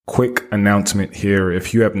Quick announcement here.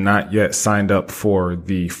 If you have not yet signed up for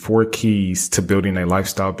the 4 keys to building a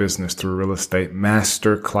lifestyle business through real estate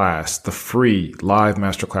masterclass, the free live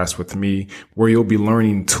masterclass with me, where you'll be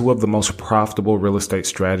learning 2 of the most profitable real estate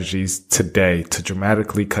strategies today to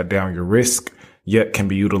dramatically cut down your risk, yet can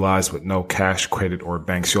be utilized with no cash, credit, or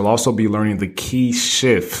banks. You'll also be learning the key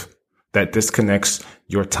shift that disconnects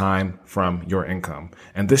your time from your income.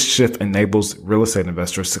 And this shift enables real estate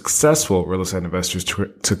investors, successful real estate investors,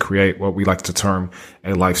 to create what we like to term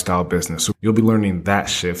a lifestyle business. So you'll be learning that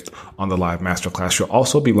shift on the live masterclass. You'll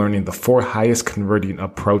also be learning the 4 highest converting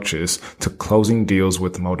approaches to closing deals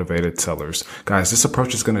with motivated sellers. Guys, this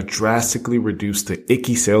approach is going to drastically reduce the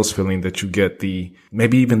icky sales feeling that you get,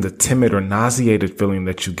 maybe even the timid or nauseated feeling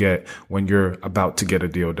that you get when you're about to get a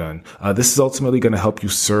deal done. This is ultimately going to help you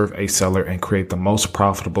serve a seller and create the most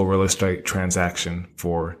profitable real estate transaction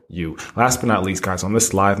for you. Last but not least, guys, on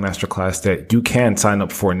this live masterclass that you can sign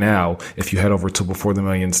up for now, if you head over to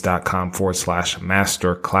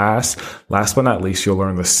beforethemillions.com/masterclass. Last but not least, you'll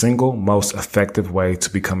learn the single most effective way to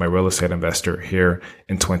become a real estate investor here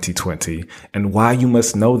in 2020 and why you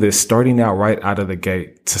must know this starting out right out of the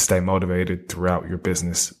gate to stay motivated throughout your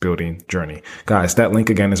business building journey. Guys, that link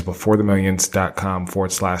again is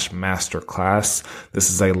beforethemillions.com/masterclass. This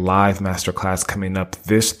is a live masterclass coming up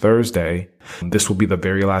this Thursday. This will be the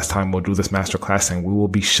very last time we'll do this masterclass, and we will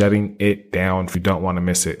be shutting it down if you don't want to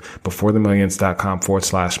miss it.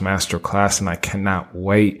 beforethemillions.com/masterclass. And I cannot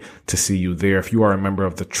wait to see you there. If you are a member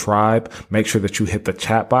of the tribe, make sure that you hit the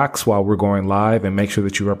chat box while we're going live and make sure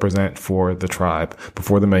that you represent for the tribe.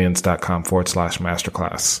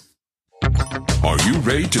 beforethemillions.com/masterclass. Are you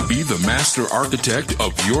ready to be the master architect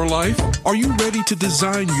of your life? Are you ready to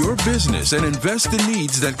design your business and invest in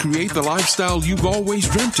needs that create the lifestyle you've always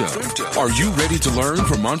dreamt of? Are you ready to learn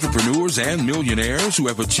from entrepreneurs and millionaires who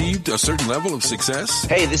have achieved a certain level of success?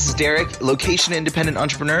 Hey, this is Derek, location independent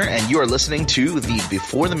entrepreneur, and you are listening to the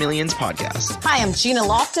Before the Millions podcast. Hi, I'm Gina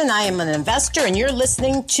Lofton. I am an investor, and you're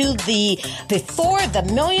listening to the Before the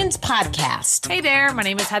Millions podcast. Hey there, my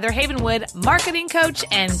name is Heather Havenwood, marketing coach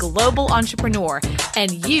and global entrepreneur,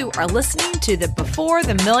 and you are listening to the Before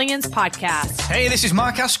the Millions podcast. Hey, this is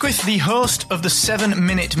Mark Asquith, the host of the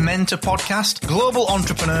 7-Minute Mentor podcast, global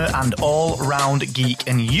entrepreneur and all-round geek,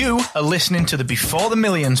 and you are listening to the Before the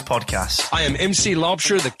Millions podcast. I am MC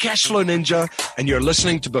Lobsher, the Cashflow Ninja, and you're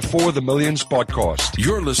listening to Before the Millions podcast.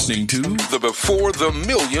 You're listening to the Before the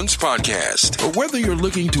Millions podcast. Whether you're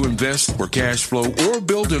looking to invest for cash flow or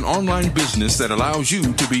build an online business that allows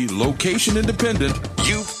you to be location independent,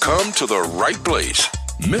 you've come to the right place.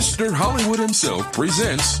 Mr. Hollywood himself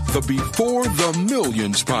presents the Before the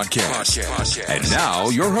Millions podcast. And now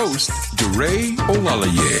your host, DeRay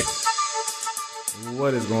Olalaye.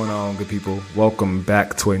 What is going on, good people? Welcome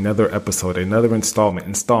back to another episode, another installment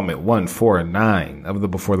 149 of the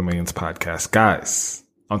Before the Millions podcast. Guys,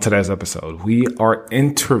 on today's episode, we are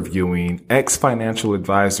interviewing ex-financial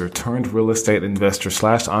advisor turned real estate investor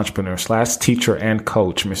 / entrepreneur / teacher and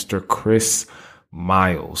coach, Mr. Chris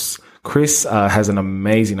Miles. Chris has an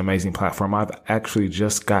amazing platform. I've actually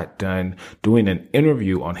just got done doing an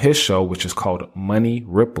interview on his show, which is called Money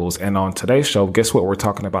Ripples. And on today's show, guess what? We're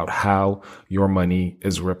talking about how your money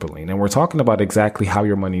is rippling. And we're talking about exactly how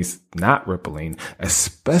your money's not rippling,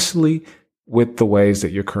 especially with the ways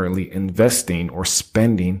that you're currently investing or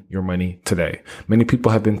spending your money today. Many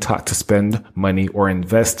people have been taught to spend money or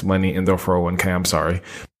invest money in their 401k.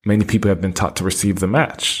 Many people have been taught to receive the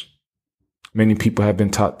match. Many people have been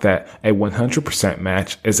taught that a 100%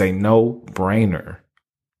 match is a no-brainer.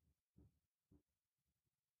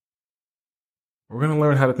 We're going to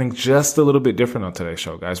learn how to think just a little bit different on today's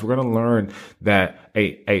show, guys. We're going to learn that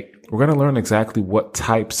we're going to learn exactly what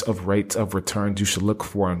types of rates of returns you should look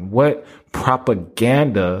for and what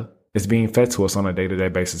propaganda is being fed to us on a day-to-day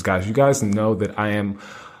basis, guys. You guys know that I am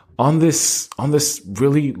on this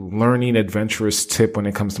really learning adventurous tip when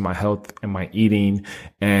it comes to my health and my eating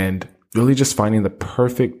and really just finding the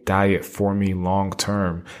perfect diet for me long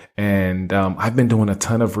term. And I've been doing a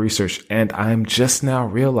ton of research, and I'm just now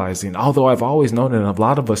realizing, although I've always known it, and a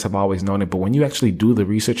lot of us have always known it, but when you actually do the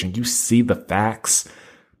research and you see the facts,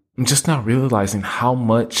 I'm just now realizing how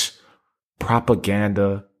much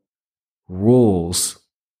propaganda rules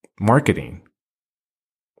marketing,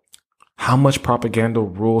 how much propaganda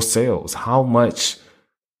rules sales, how much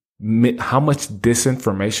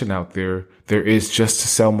disinformation out there is just to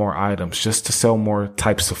sell more items, just to sell more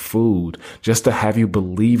types of food, just to have you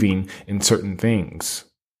believing in certain things.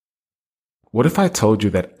 What if I told you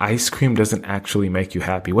that ice cream doesn't actually make you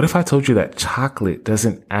happy? What if I told you that chocolate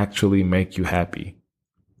doesn't actually make you happy?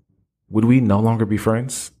 Would we no longer be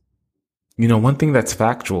friends? One thing that's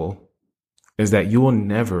factual is that you will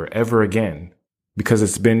never, ever again, because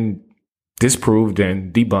it's been disproved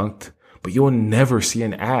and debunked, but you will never see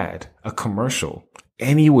an ad, a commercial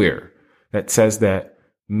anywhere that says that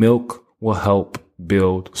milk will help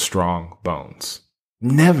build strong bones.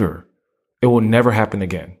 Never. It will never happen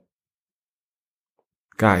again.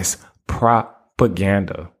 Guys,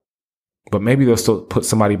 propaganda. But maybe they'll still put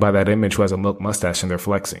somebody by that image who has a milk mustache and they're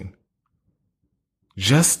flexing.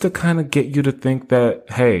 Just to kind of get you to think that,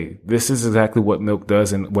 hey, this is exactly what milk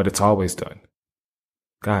does and what it's always done.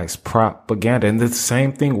 Guys, propaganda. And the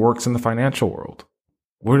same thing works in the financial world.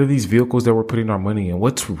 What are these vehicles that we're putting our money in?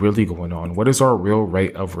 What's really going on? What is our real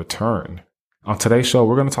rate of return? On today's show,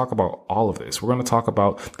 we're going to talk about all of this. We're going to talk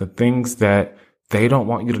about the things that they don't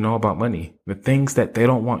want you to know about money, the things that they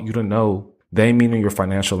don't want you to know. They mean in your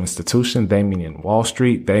financial institution, they mean in Wall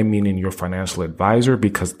Street, they mean in your financial advisor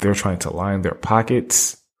because they're trying to line their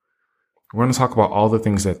pockets. We're going to talk about all the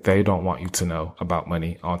things that they don't want you to know about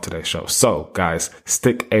money on today's show. So, guys,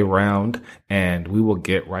 stick around and we will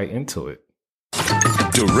get right into it.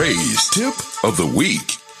 DeRay's Tip of the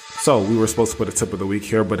Week. So, we were supposed to put a tip of the week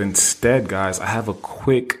here, but instead, guys, I have a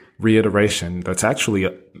quick reiteration that's actually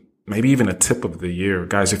maybe even a tip of the year.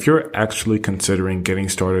 Guys, if you're actually considering getting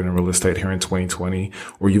started in real estate here in 2020,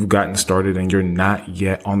 or you've gotten started and you're not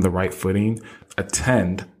yet on the right footing,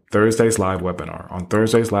 attend Thursday's live webinar. On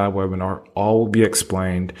Thursday's live webinar, all will be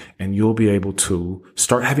explained and you'll be able to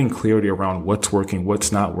start having clarity around what's working,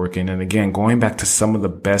 what's not working. And again, going back to some of the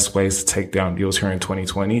best ways to take down deals here in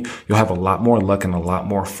 2020, you'll have a lot more luck and a lot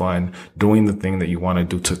more fun doing the thing that you want to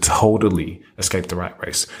do to totally escape the rat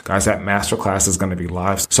race. Guys, that masterclass is going to be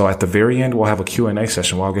live. So at the very end, we'll have a Q&A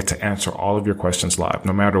session where I'll get to answer all of your questions live.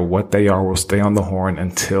 No matter what they are, we'll stay on the horn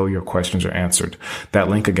until your questions are answered. That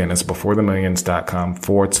link again is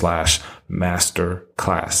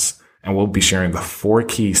beforethemillions.com/masterclass. And we'll be sharing the 4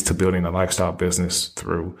 keys to building a lifestyle business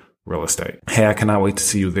through real estate. Hey, I cannot wait to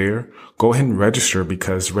see you there. Go ahead and register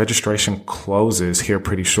because registration closes here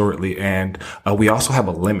pretty shortly. And we also have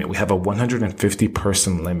a limit. We have a 150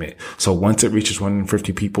 person limit. So once it reaches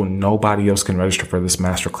 150 people, nobody else can register for this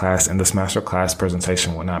masterclass. And this masterclass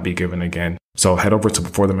presentation will not be given again. So head over to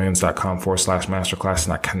beforethemillions.com/masterclass.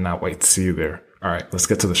 And I cannot wait to see you there. All right, let's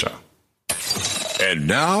get to the show. And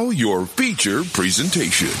now your feature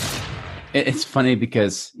presentation. It's funny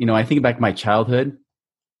because, I think back to my childhood.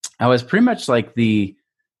 I was pretty much like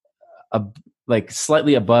like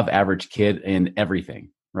slightly above average kid in everything,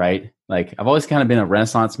 right? Like I've always kind of been a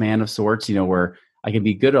Renaissance man of sorts, where I can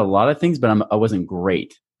be good at a lot of things, but I wasn't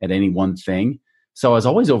great at any one thing. So I was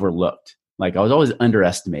always overlooked. Like I was always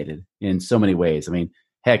underestimated in so many ways. I mean,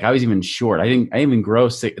 heck, I was even short. I didn't even grow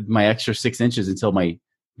my extra 6 inches until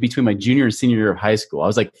between my junior and senior year of high school. I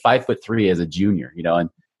was like 5'3" as a junior, and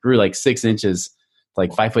grew like 6 inches,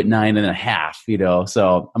 like 5'9.5",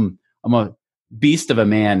 So I'm a beast of a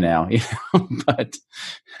man now, but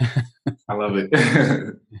I love it.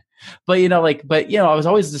 but I was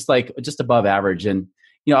always just above average. And,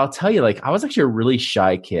 I'll tell you, I was actually a really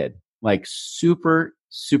shy kid, like super,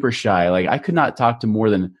 super shy. Like I could not talk to more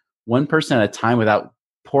than one person at a time without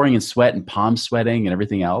pouring in sweat and palm sweating and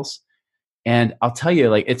everything else. And I'll tell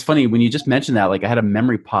you, it's funny when you just mentioned that, I had a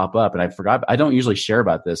memory pop up and I forgot, I don't usually share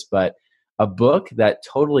about this, but a book that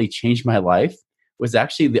totally changed my life was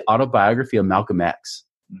actually the autobiography of Malcolm X.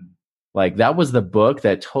 That was the book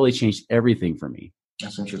that totally changed everything for me.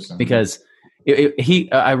 That's interesting. Because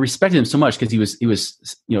I respected him so much because he was,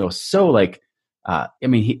 so his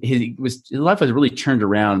life was really turned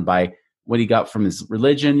around by what he got from his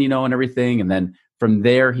religion, and everything. And then from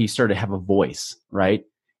there, he started to have a voice, right?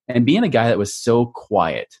 And being a guy that was so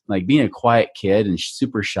quiet, being a quiet kid and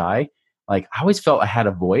super shy, I always felt I had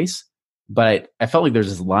a voice, but I felt like there's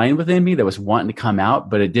this line within me that was wanting to come out,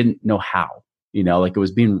 but it didn't know how, it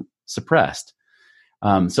was being suppressed.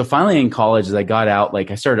 So finally in college, as I got out,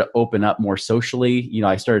 I started to open up more socially.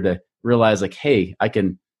 I started to realize hey, I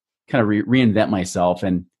can kind of reinvent myself.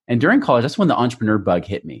 And during college, that's when the entrepreneur bug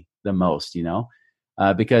hit me the most,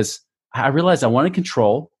 because I realized I wanted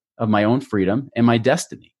control of my own freedom and my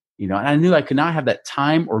destiny, and I knew I could not have that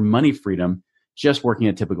time or money freedom just working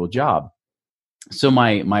a typical job. So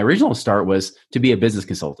my original start was to be a business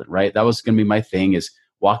consultant, right? That was going to be my thing, is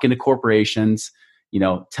walk into corporations,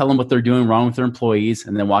 tell them what they're doing wrong with their employees,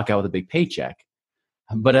 and then walk out with a big paycheck.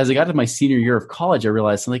 But as I got to my senior year of college, I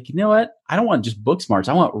realized, you know what? I don't want just book smarts.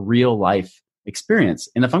 I want real life experience.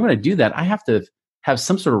 And if I'm going to do that, I have to have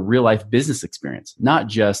some sort of real life business experience, not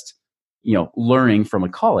just, learning from a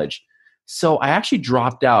college. So I actually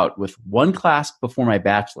dropped out with one class before my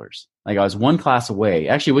bachelor's. I was one class away.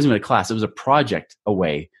 Actually, it wasn't even a class. It was a project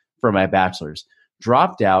away for my bachelor's,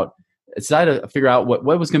 dropped out, decided to figure out what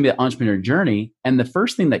was going to be the entrepreneur journey. And the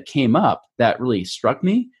first thing that came up that really struck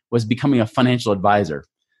me was becoming a financial advisor.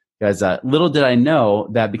 Because little did I know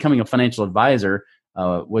that becoming a financial advisor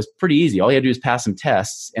was pretty easy. All you had to do is pass some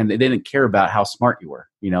tests, and they didn't care about how smart you were.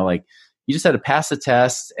 You know, like you just had to pass the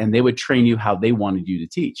tests, and they would train you how they wanted you to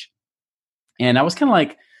teach. And I was kind of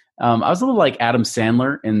like, I was a little like Adam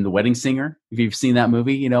Sandler in The Wedding Singer, if you've seen that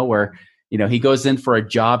movie, you know, where, you know, he goes in for a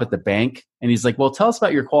job at the bank and he's like, well, tell us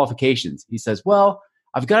about your qualifications. He says, well,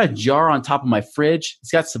 I've got a jar on top of my fridge.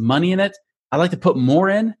 It's got some money in it. I'd like to put more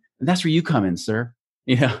in. And that's where you come in, sir.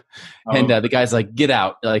 You know, and the guy's like, get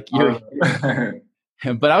out. Like, you're,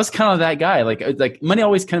 but I was kind of that guy. Like money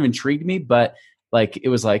always kind of intrigued me, but like, it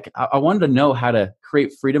was like, I wanted to know how to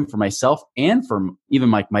create freedom for myself and for even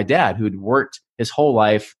my dad, who'd worked his whole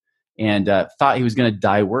life and thought he was going to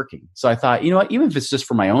die working. So I thought, you know what, even if it's just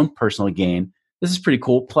for my own personal gain, this is pretty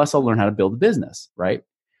cool. Plus I'll learn how to build a business, right?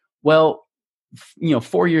 Well, you know,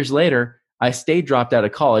 4 years later, I stayed dropped out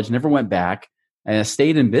of college, never went back, and I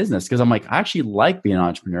stayed in business because I'm like, I actually like being an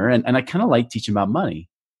entrepreneur and I kind of like teaching about money.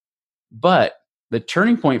 But the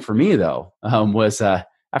turning point for me though, was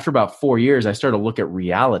after about 4 years, I started to look at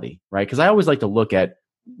reality, right? Because I always like to look at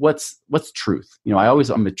what's truth. You know,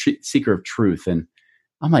 I'm a seeker of truth. And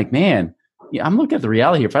I'm like, man, yeah, I'm looking at the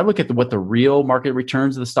reality here. If I look at what the real market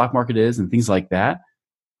returns of the stock market is and things like that,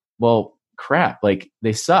 well, crap, like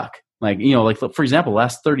they suck. Like, you know, like for example,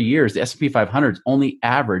 last 30 years, the S&P 500 only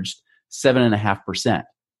averaged 7.5%,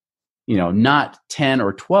 you know, not 10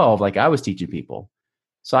 or 12 like I was teaching people.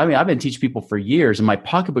 So, I mean, I've been teaching people for years, and my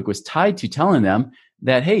pocketbook was tied to telling them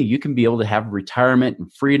that, hey, you can be able to have retirement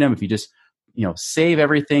and freedom if you just, you know, save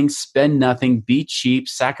everything, spend nothing, be cheap,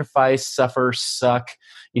 sacrifice, suffer, suck,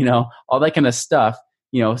 you know, all that kind of stuff,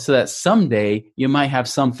 you know, so that someday you might have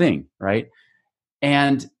something, right?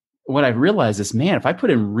 And what I realized is, man, if I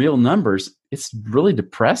put in real numbers, it's really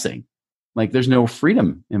depressing. Like there's no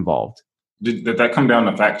freedom involved. Did that come down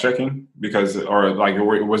to fact checking? Because, or like,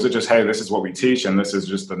 was it just, hey, this is what we teach and this is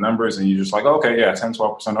just the numbers, and you just like, okay, yeah, 10,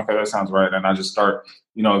 12%. Okay, that sounds right. And I just start,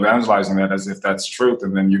 you know, evangelizing that as if that's truth.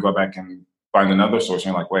 And then you go back and find another source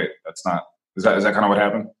and you're like, wait, that's not, is that kind of what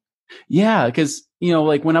happened? Yeah. Cause you know,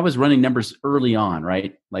 like when I was running numbers early on,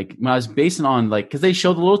 right? Like when I was basing on like, cause they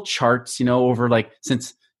show the little charts, you know, over like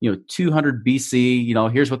since, you know, 200 BC, you know,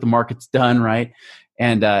 here's what the market's done. Right.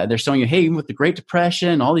 And they're showing you, hey, even with the Great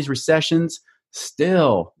Depression, all these recessions,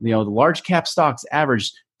 still, you know, the large cap stocks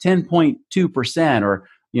averaged 10.2%, or,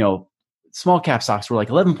 you know, small cap stocks were like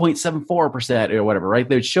 11.74% or whatever, right?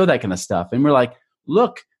 They would show that kind of stuff. And we're like,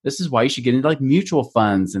 look, this is why you should get into like mutual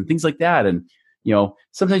funds and things like that. And, you know,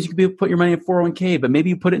 sometimes you can put your money in 401k, but maybe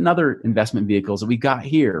you put it in other investment vehicles that we got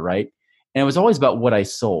here, right? And it was always about what I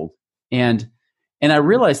sold. And I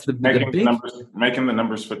realized making the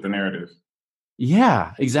numbers fit the narrative.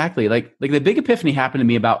 Yeah, exactly. Like the big epiphany happened to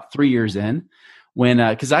me about 3 years in when,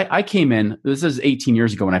 cause I came in, this is 18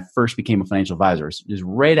 years ago when I first became a financial advisor. It was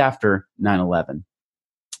right after 9/11.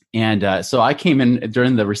 And so I came in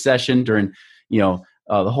during the recession, during, you know,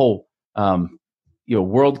 the whole, you know,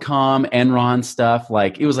 WorldCom, Enron stuff.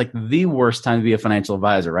 Like it was like the worst time to be a financial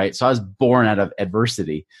advisor, right? So I was born out of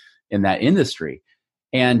adversity in that industry.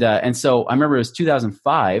 And so I remember it was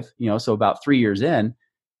 2005, you know, so about 3 years in.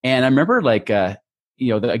 And I remember like, you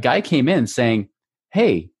know, a guy came in saying,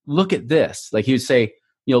 hey, look at this. Like he would say,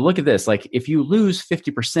 you know, look at this. Like if you lose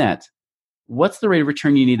 50%, what's the rate of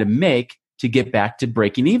return you need to make to get back to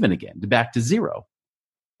breaking even again, to back to zero?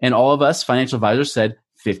 And all of us financial advisors said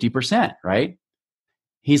 50%, right?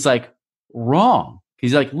 He's like, wrong.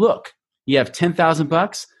 He's like, look, you have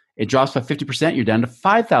 $10,000, it drops by 50%, you're down to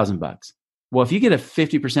 $5,000. Well, if you get a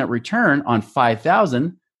 50% return on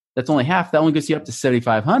 5,000, that's only half. That only gets you up to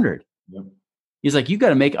 7,500. Yep. He's like, you got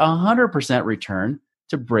to make 100% return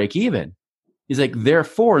to break even. He's like,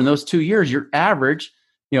 therefore, in those 2 years, your average,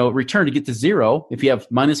 you know, return to get to zero, if you have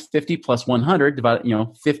minus 50 plus 100, divided, you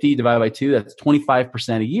know, 50 divided by 2, that's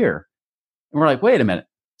 25% a year. And we're like, wait a minute.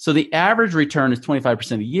 So the average return is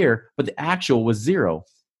 25% a year, but the actual was zero.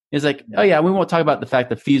 It's like, oh yeah, we won't talk about the fact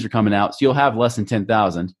that fees are coming out, so you'll have less than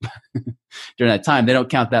 10,000 during that time. They don't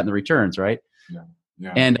count that in the returns, right? Yeah.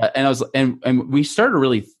 Yeah. And I was and we started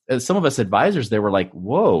really, some of us advisors, they were like,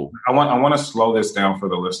 whoa. I want to slow this down for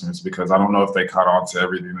the listeners because I don't know if they caught on to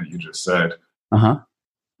everything that you just said.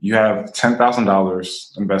 You have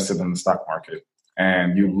 $10,000 invested in the stock market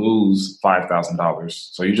and you lose $5,000.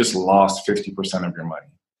 So you just lost 50% of your money.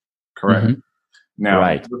 Correct. Mm-hmm. Now,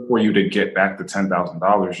 right. For you to get back the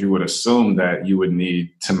 $10,000, you would assume that you would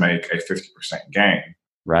need to make a 50% gain.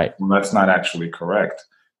 Right. Well, that's not actually correct.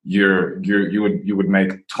 you would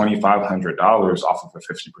make $2,500 off of a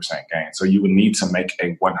 50% gain. So you would need to make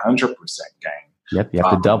a 100% gain. Yep, you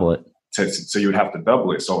have to double it. So you would have to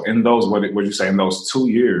double it. So in those, what would you say, in those 2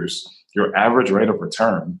 years, your average rate of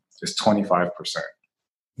return is 25%.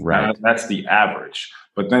 Right. Now, that's the average.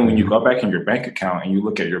 But then when you go back in your bank account and you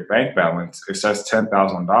look at your bank balance, it says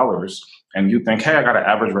 $10,000, and you think, hey, I got an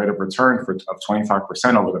average rate of return of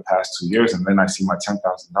 25% over the past 2 years. And then I see my $10,000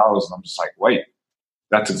 and I'm just like, wait,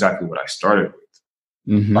 that's exactly what I started with.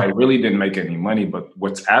 Mm-hmm. I really didn't make any money, but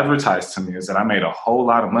what's advertised to me is that I made a whole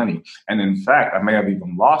lot of money. And in fact, I may have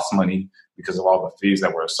even lost money because of all the fees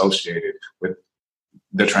that were associated with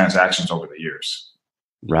the transactions over the years.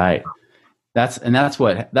 Right. That's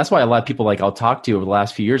why a lot of people like I'll talk to over the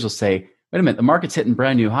last few years will say, wait a minute, the market's hitting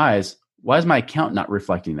brand new highs. Why is my account not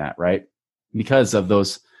reflecting that? Right. Because of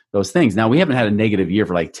those things. Now we haven't had a negative year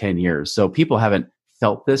for like 10 years. So people haven't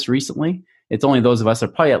felt this recently. It's only those of us that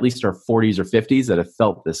are probably at least our 40s or 50s that have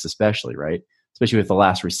felt this, especially, right? Especially with the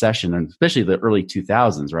last recession and especially the early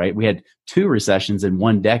 2000s, right? We had 2 recessions in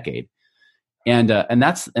 1 decade. And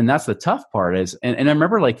that's the tough part is, and I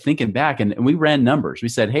remember like thinking back and we ran numbers. We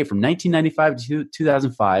said, hey, from 1995 to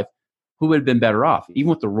 2005, who would have been better off? Even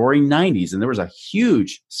with the roaring 90s. And there was a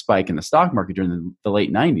huge spike in the stock market during the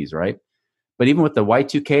late 90s, right? But even with the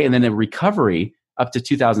Y2K and then a recovery up to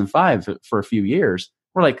 2005 for a few years,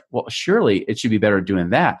 we're like, well, surely it should be better doing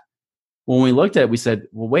that. When we looked at it, we said,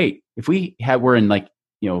 well, wait, if we're in like,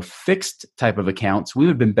 fixed type of accounts, we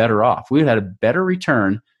would have been better off. We would have had a better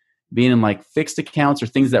return being in like fixed accounts or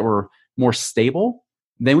things that were more stable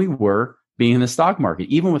than we were being in the stock market,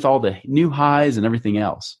 even with all the new highs and everything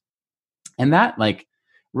else. And that like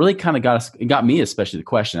really kind of got me especially the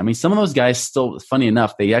question. I mean, some of those guys still, funny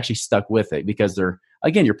enough, they actually stuck with it because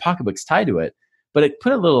again, your pocketbook's tied to it, but it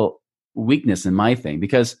put a little weakness in my thing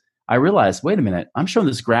because I realized, wait a minute, I'm showing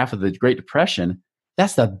this graph of the Great Depression.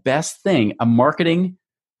 That's the best thing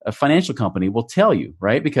a financial company will tell you,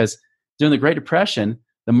 right? Because during the Great Depression,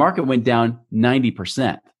 the market went down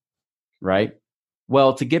 90%, right?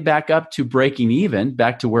 Well, to get back up to breaking even,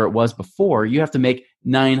 back to where it was before, you have to make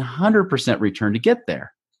 900% return to get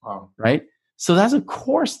there, right? So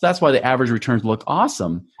that's why the average returns look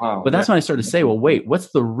awesome. Wow, but that's when I started to say, well, wait,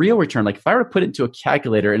 what's the real return? Like if I were to put it into a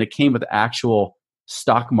calculator and it came with actual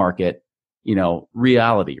stock market,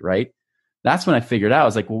 reality, right? That's when I figured out, I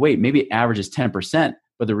was like, well, wait, maybe it averages 10%,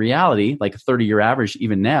 but the reality, like a 30-year average,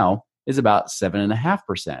 even now, is about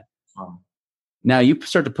 7.5%. Wow. Now you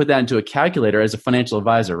start to put that into a calculator as a financial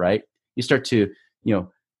advisor, right? You start to,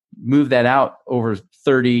 move that out over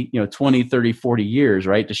 30, 20, 30, 40 years,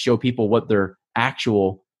 right? To show people what their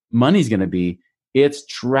actual money is going to be. It's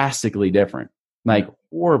drastically different, like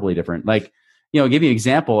horribly different. Like, I'll give you an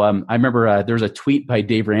example. I remember there was a tweet by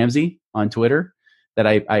Dave Ramsey on Twitter that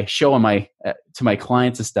I show on to my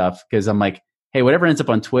clients and stuff. Cause I'm like, hey, whatever ends up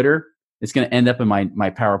on Twitter, it's going to end up in my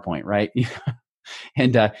PowerPoint. Right.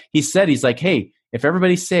 And he's like, hey, if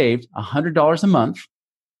everybody saved $100 a month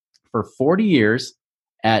for 40 years,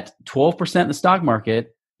 at 12% in the stock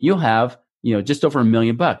market, you'll have, just over $1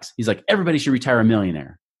 million. He's like, everybody should retire a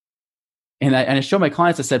millionaire. And I showed my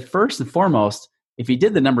clients, I said, first and foremost, if he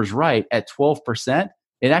did the numbers right at 12%,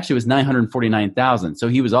 it actually was $949,000. So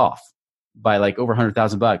he was off by like over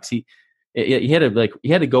 $100,000. He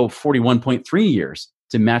had to go 41.3 years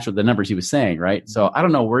to match with the numbers he was saying, right? So I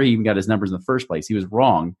don't know where he even got his numbers in the first place. He was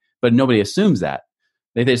wrong, but nobody assumes that.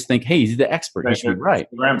 They just think, hey, he's the expert. He should be right.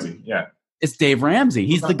 Ramsey, yeah. It's Dave Ramsey.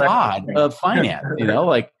 He's the god of finance,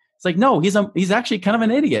 it's like, no, he's actually kind of an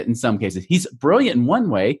idiot in some cases. He's brilliant in one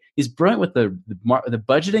way. He's brilliant with the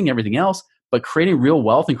budgeting, everything else, but creating real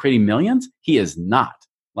wealth and creating millions, he is not.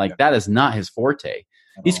 That is not his forte.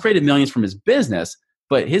 He's created millions from his business,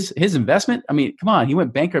 but his investment, I mean, come on, he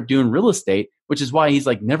went bankrupt doing real estate, which is why he's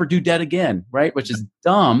like, never do debt again, right? Which is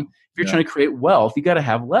dumb. If you're trying to create wealth, you got to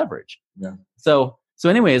have leverage. Yeah. So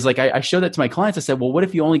anyways, like I showed that to my clients. I said, well, what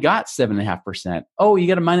if you only got 7.5%? Oh, you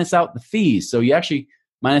got to minus out the fees. So you actually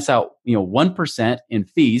minus out, 1% in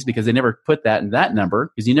fees because they never put that in that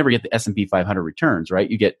number because you never get the S&P 500 returns, right?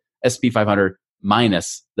 You get S&P 500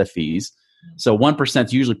 minus the fees. So 1%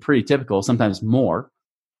 is usually pretty typical, sometimes more.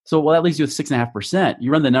 So that leaves you with 6.5%.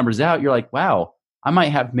 You run the numbers out. You're like, wow, I might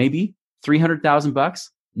have maybe $300,000,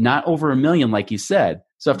 not over $1 million, like you said.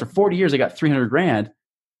 So after 40 years, I got $300,000.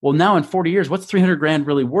 Well, now in 40 years, what's $300,000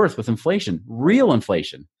 really worth with inflation? Real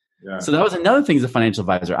inflation. Yeah. So that was another thing as a financial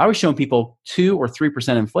advisor. I was showing people 2 or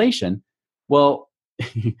 3% inflation. Well,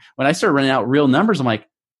 when I started running out real numbers, I'm like,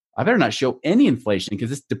 I better not show any inflation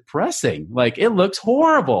because it's depressing. Like it looks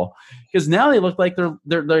horrible because now they look like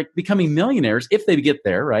they're becoming millionaires if they get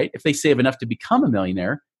there, right? If they save enough to become a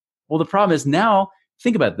millionaire, Well, the problem is now,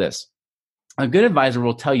 think about this. A good advisor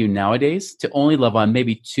will tell you nowadays to only live on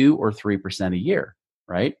maybe 2 or 3% a year,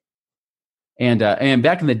 right? And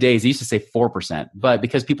back in the days, they used to say 4%. But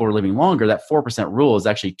because people are living longer, that 4% rule is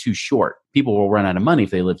actually too short. People will run out of money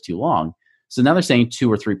if they live too long. So now they're saying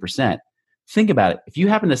 2 or 3%. Think about it. If you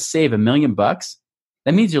happen to save $1 million,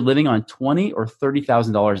 that means you're living on $20,000 or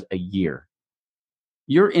 $30,000 a year.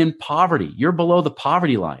 You're in poverty. You're below the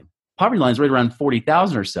poverty line. Poverty line is right around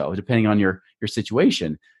 40,000 or so, depending on your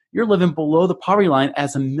situation. You're living below the poverty line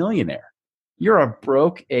as a millionaire. You're a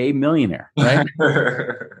broke a millionaire, right?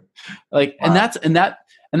 Like, wow. and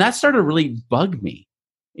that started to really bug me,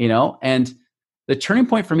 you know. And the turning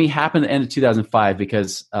point for me happened at the end of 2005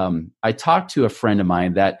 because I talked to a friend of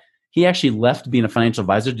mine that he actually left being a financial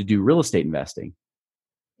advisor to do real estate investing,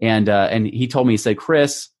 and he told me, he said,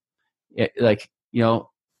 Chris, like, you know,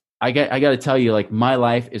 I got to tell you, like, my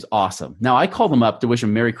life is awesome. Now, I called him up to wish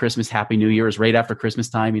him Merry Christmas, Happy New Year. It was right after Christmas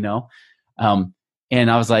time, you know.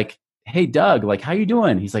 And I was like, hey, Doug, like, how you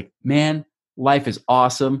doing? He's like, man, life is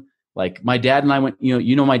awesome. Like, my dad and I went,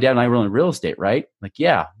 you know, my dad and I were in real estate, right? Like,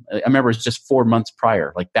 yeah. I remember it was just 4 months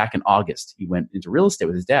prior, like back in August, he went into real estate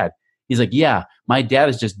with his dad. He's like, yeah, my dad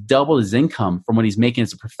has just doubled his income from what he's making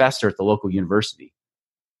as a professor at the local university.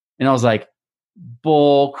 And I was like,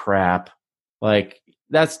 bull crap. Like,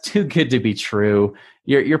 that's too good to be true.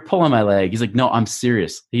 You're pulling my leg. He's like, no, I'm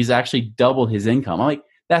serious. He's actually doubled his income. I'm like,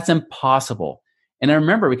 that's impossible. And I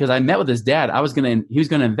remember because I met with his dad, he was going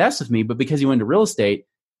to invest with me, but because he went into real estate,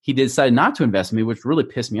 he decided not to invest in me, which really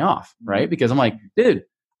pissed me off, right? Because I'm like, dude,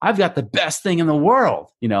 I've got the best thing in the world,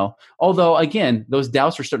 you know? Although, again, those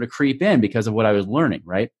doubts were starting to creep in because of what I was learning,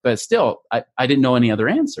 right? But still, I didn't know any other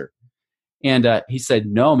answer. And he said,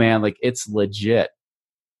 no, man, like, it's legit.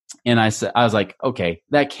 And I was like, okay,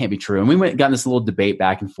 that can't be true. And we got in this little debate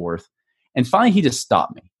back and forth. And finally, he just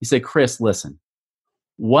stopped me. He said, Chris, listen,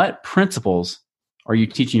 what principles are you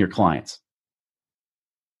teaching your clients?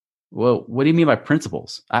 Well, what do you mean by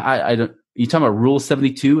principles? I don't. You talking about Rule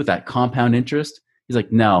 72 with that compound interest? He's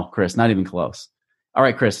like, no, Chris, not even close. All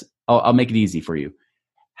right, Chris, I'll make it easy for you.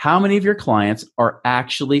 How many of your clients are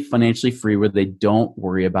actually financially free where they don't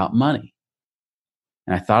worry about money?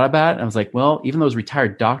 And I thought about it. I was like, well, even those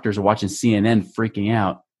retired doctors are watching CNN freaking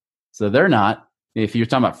out. So they're not. If you're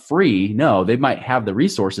talking about free, no, they might have the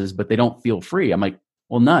resources, but they don't feel free. I'm like,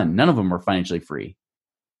 well, none of them are financially free.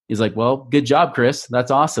 He's like, well, good job, Chris.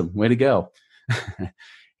 That's awesome. Way to go.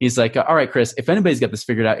 He's like, all right, Chris, if anybody's got this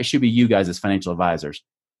figured out, it should be you guys as financial advisors.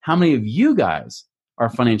 How many of you guys are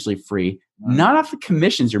financially free, not off the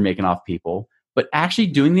commissions you're making off people, but actually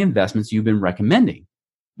doing the investments you've been recommending?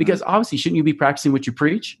 Because obviously, shouldn't you be practicing what you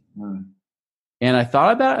preach? And I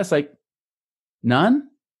thought about it. I was like, none?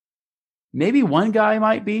 Maybe one guy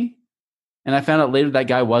might be. And I found out later that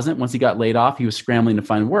guy wasn't. Once he got laid off, he was scrambling to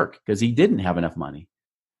find work because he didn't have enough money.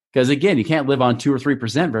 Because again, you can't live on 2 or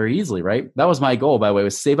 3% very easily, right? That was my goal, by the way,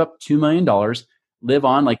 was save up $2 million, live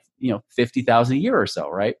on like, $50,000 a year or so,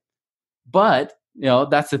 right? But,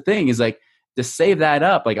 that's the thing is like to save that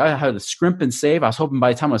up, like I had to scrimp and save. I was hoping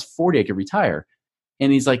by the time I was 40, I could retire.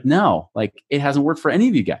 And he's like, no, like it hasn't worked for any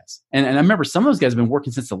of you guys. And I remember some of those guys have been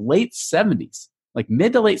working since the late 70s, like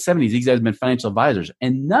mid to late 70s. These guys have been financial advisors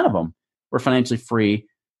and none of them were financially free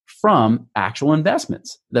from actual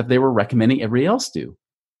investments that they were recommending everybody else do.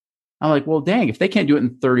 I'm like, well, dang, if they can't do it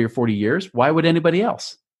in 30 or 40 years, why would anybody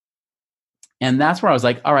else? And that's where I was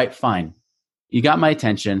like, all right, fine. You got my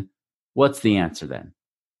attention. What's the answer then?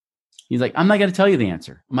 He's like, I'm not going to tell you the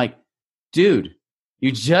answer. I'm like, dude,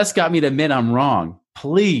 you just got me to admit I'm wrong.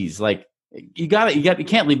 Please, like, you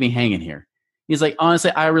can't leave me hanging here. He's like, honestly,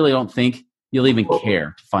 I really don't think you'll even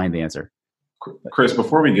care to find the answer. Chris,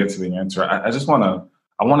 before we get to the answer, I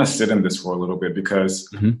want to sit in this for a little bit because,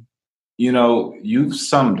 you've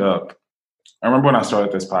summed up. I remember when I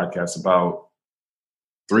started this podcast about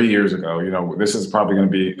 3 years ago, this is probably going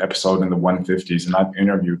to be an episode in the 150s. And I've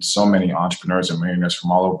interviewed so many entrepreneurs and millionaires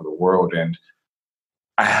from all over the world. And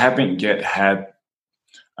I haven't yet had,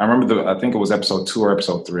 I remember I think it was episode 2 or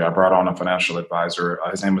episode 3. I brought on a financial advisor.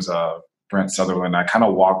 His name was Brent Sutherland. We kind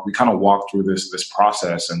of walked through this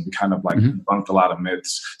process and we kind of like debunked a lot of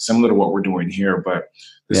myths similar to what we're doing here. But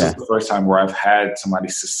this is the first time where I've had somebody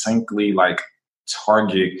succinctly like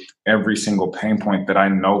target every single pain point that I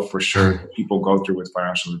know for sure people go through with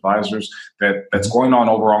financial advisors that's going on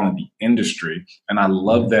overall in the industry. And I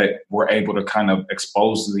love that we're able to kind of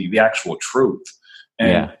expose the actual truth.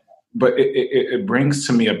 But it brings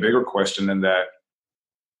to me a bigger question in that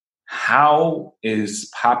how is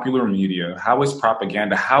popular media, how is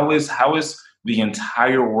propaganda, how is the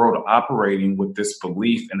entire world operating with this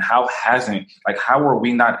belief, and how are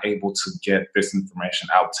we not able to get this information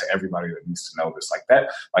out to everybody that needs to know this?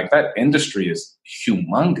 That industry is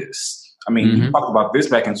humongous. I mean, you talked about this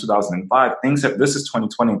back in 2005. This is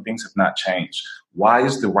 2020 and things have not changed. Why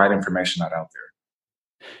is the right information not out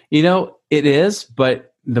there? It is,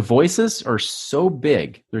 but the voices are so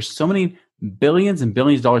big. There's so many billions and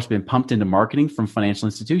billions of dollars been pumped into marketing from financial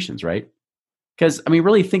institutions, right? Because,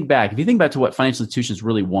 really think back. If you think back to what financial institutions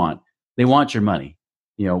really want, they want your money.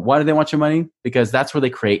 Why do they want your money? Because that's where they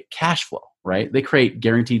create cash flow, right? They create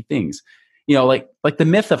guaranteed things. Like the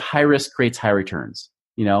myth of high risk creates high returns.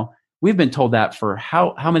 We've been told that for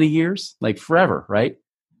how many years? Like forever, right?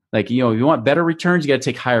 If you want better returns, you got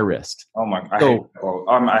to take higher risk. Oh my! I hate that quote.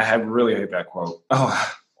 I really hate that quote.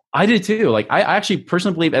 Oh, I did too. I actually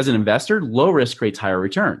personally believe as an investor, low risk creates higher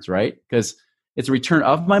returns, right? Because it's a return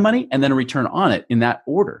of my money and then a return on it in that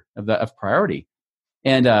order of priority.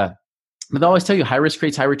 And but they always tell you high risk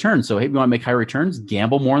creates high returns. So hey, if you want to make high returns,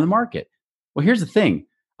 gamble more in the market. Well, here's the thing.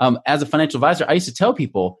 As a financial advisor, I used to tell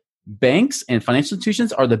people banks and financial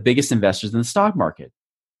institutions are the biggest investors in the stock market.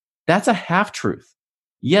 That's a half truth.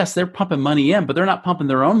 Yes, they're pumping money in, but they're not pumping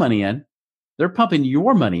their own money in. They're pumping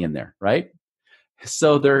your money in there, right?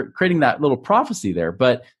 So they're creating that little prophecy there.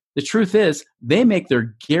 But the truth is they make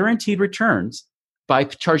their guaranteed returns by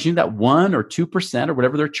charging you that 1 or 2% or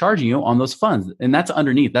whatever they're charging you on those funds. And that's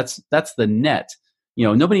underneath. That's the net.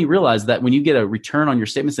 Nobody realized that when you get a return on your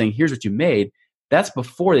statement saying, here's what you made, that's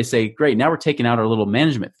before they say, great, now we're taking out our little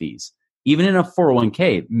management fees. Even in a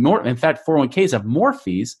 401k, in fact, 401ks have more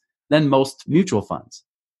fees than most mutual funds,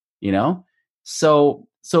 So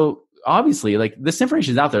obviously, this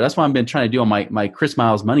information is out there. That's what I've been trying to do on my Chris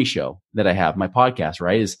Miles Money Show that I have, my podcast,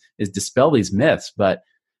 right? Is dispel these myths. But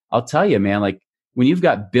I'll tell you, man, when you've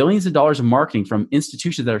got billions of dollars of marketing from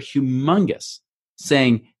institutions that are humongous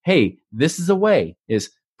saying, hey, this is a way,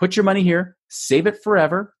 is put your money here, save it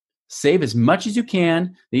forever, save as much as you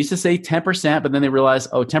can. They used to say 10%, but then they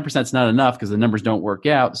realized, 10% is not enough because the numbers don't work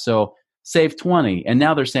out. So save 20. And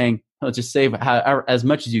now they're saying, just save as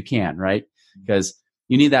much as you can, right? Because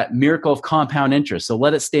you need that miracle of compound interest. So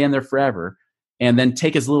let it stay in there forever and then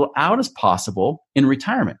take as little out as possible in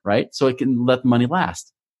retirement, right? So it can let the money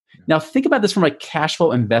last. Now, think about this from a cash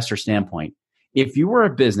flow investor standpoint. If you were a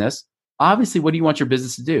business, obviously, what do you want your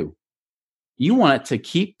business to do? You want it to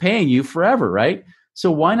keep paying you forever, right?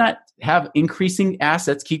 So why not have increasing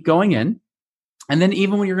assets keep going in? And then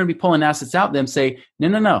even when you're going to be pulling assets out, them say,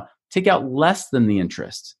 no, take out less than the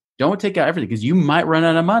interest. Don't take out everything because you might run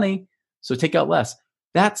out of money. So take out less.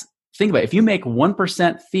 Think about it. If you make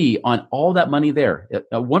 1% fee on all that money there,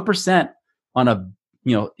 1% on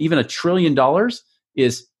even $1 trillion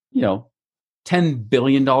is, $10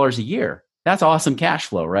 billion a year. That's awesome cash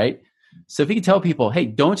flow, right? So if you can tell people, hey,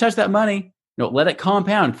 don't touch that money, let it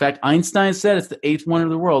compound. In fact, Einstein said it's the 8th wonder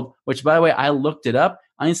of the world, which by the way, I looked it up.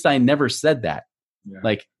 Einstein never said that.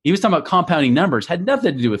 Yeah. He was talking about compounding numbers, had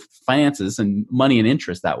nothing to do with finances and money and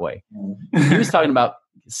interest that way. He was talking about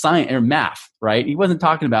science or math, right? He wasn't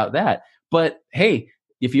talking about that. But hey,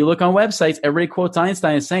 if you look on websites, everybody quotes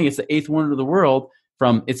Einstein as saying it's the 8th wonder of the world.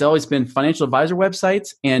 It's always been financial advisor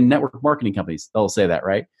websites and network marketing companies. They'll say that,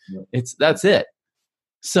 right? Yeah. That's it.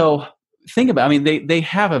 So think about, they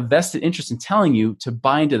have a vested interest in telling you to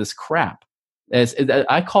buy into this crap. As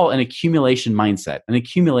I call it an accumulation mindset, an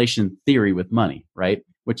accumulation theory with money, right?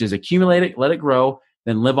 Which is accumulate it, let it grow,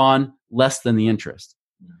 then live on less than the interest.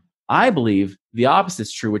 Yeah. I believe the opposite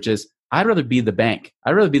is true, which is I'd rather be the bank.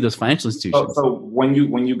 I'd rather be those financial institutions. So when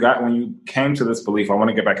you came to this belief, I want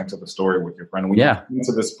to get back into the story with your friend. When you came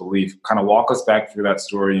to this belief, kind of walk us back through that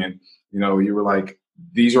story. And, you were like,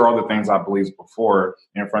 these are all the things I believed before.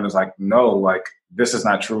 And your friend is like, no, this is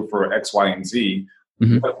not true for X, Y, and Z.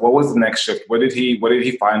 Mm-hmm. What was the next shift? What did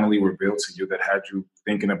he finally reveal to you that had you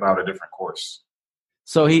thinking about a different course?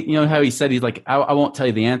 So he, how he said, he's like, I won't tell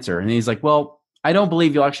you the answer. And he's like, well, I don't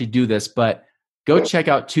believe you'll actually do this, but go check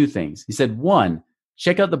out 2 things. He said, 1,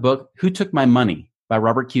 check out the book, Who Took My Money by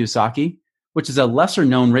Robert Kiyosaki, which is a lesser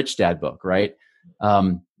known Rich Dad book, right?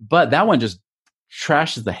 But that one just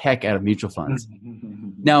trashes the heck out of mutual funds.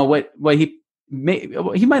 Now, what he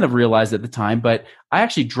might have realized at the time, but I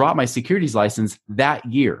actually dropped my securities license that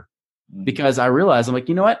year because I realized, I'm like,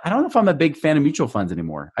 you know what? I don't know if I'm a big fan of mutual funds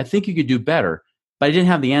anymore. I think you could do better, but I didn't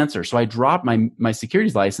have the answer. So I dropped my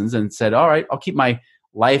securities license and said, all right, I'll keep my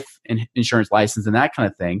life and insurance license and that kind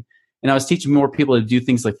of thing. And I was teaching more people to do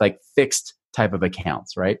things like fixed type of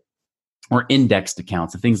accounts, right? Or indexed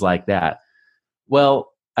accounts and things like that.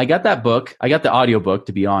 Well, I got that book. I got the audio book,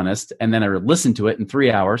 to be honest. And then I listened to it in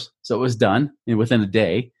 3 hours. So it was done within a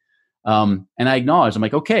day. And I acknowledged, I'm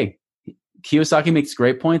like, okay, Kiyosaki makes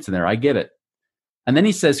great points in there. I get it. And then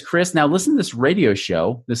he says, Chris, now listen to this radio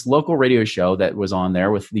show, this local radio show that was on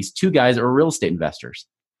there with these two guys that were real estate investors.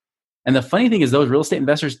 And the funny thing is those real estate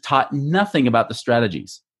investors taught nothing about the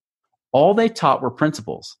strategies. All they taught were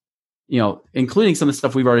principles, including some of the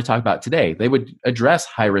stuff we've already talked about today. They would address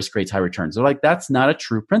high risk rates, high returns. They're like, that's not a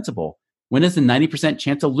true principle. When does a 90%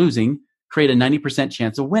 chance of losing create a 90%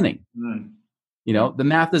 chance of winning? The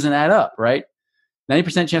math doesn't add up, right?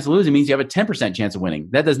 90% chance of losing means you have a 10% chance of winning.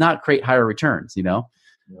 That does not create higher returns,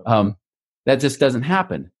 that just doesn't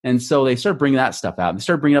happen. And so they started bringing that stuff out. They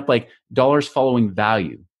started bringing up like dollars following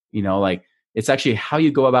value, like it's actually how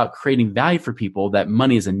you go about creating value for people, that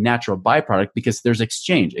money is a natural byproduct because there's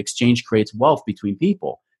exchange. Exchange creates wealth between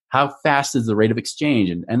people. How fast is the rate of exchange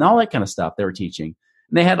and all that kind of stuff they were teaching.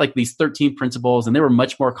 And they had like these 13 principles and they were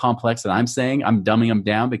much more complex than I'm saying. I'm dumbing them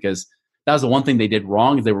down because that was the one thing they did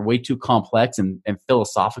wrong, is they were way too complex and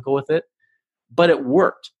philosophical with it. But it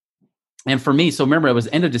worked. And for me, so remember, it was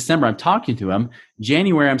end of December, I'm talking to him.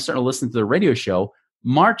 January, I'm starting to listen to the radio show.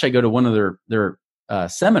 March, I go to one of their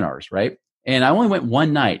seminars, right? And I only went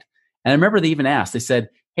one night. And I remember they even asked, they said,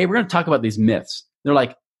 hey, we're going to talk about these myths. They're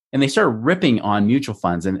like, and they started ripping on mutual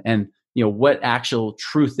funds and what actual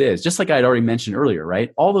truth is, just like I had already mentioned earlier,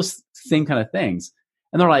 right? All those same kind of things.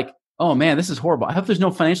 And they're like, oh man, this is horrible. I hope there's no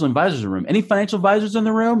financial advisors in the room. Any financial advisors in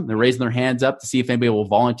the room? They're raising their hands up to see if anybody will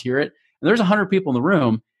volunteer it. And there's 100 people in the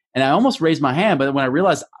room. And I almost raised my hand, but when I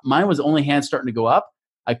realized mine was the only hand starting to go up,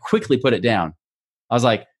 I quickly put it down. I was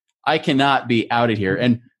like, I cannot be outed here.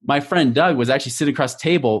 And my friend Doug was actually sitting across the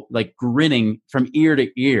table, like grinning from ear to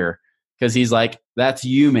ear, because he's like, that's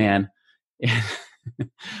you, man.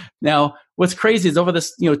 Now, what's crazy is over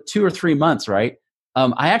this, 2 or 3 months, right?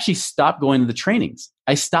 I actually stopped going to the trainings.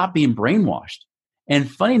 I stopped being brainwashed. And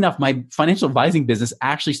funny enough, my financial advising business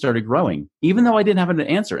actually started growing, even though I didn't have an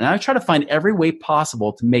answer. And I try to find every way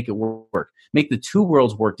possible to make it work, make the two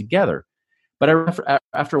worlds work together. But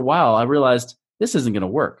after a while, I realized this isn't going to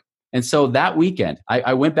work. And so that weekend,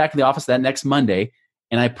 I went back to the office that next Monday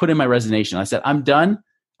and I put in my resignation. I said, I'm done.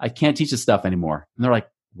 I can't teach this stuff anymore. And they're like,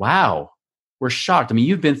 wow, we're shocked. I mean,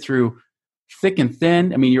 you've been through thick and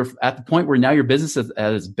thin. I mean, you're at the point where now your business is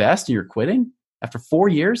at its best and you're quitting after 4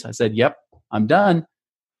 years. I said, yep, I'm done.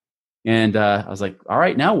 And I was like, all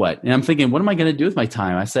right, now what? And I'm thinking, what am I going to do with my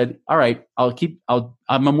time? I said, all right,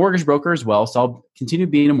 I'm a mortgage broker as well. So I'll continue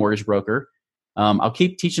being a mortgage broker. I'll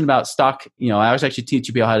keep teaching about stock. I was actually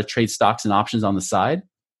teaching people how to trade stocks and options on the side.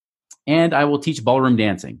 And I will teach ballroom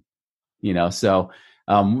dancing, so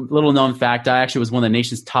little known fact, I actually was one of the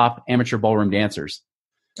nation's top amateur ballroom dancers.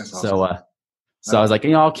 That's awesome. So I was like,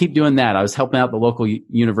 I'll keep doing that. I was helping out the local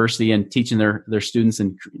university and teaching their students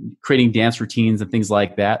and creating dance routines and things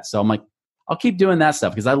like that. So I'm like, I'll keep doing that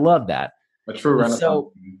stuff because I love that. A true renaissance.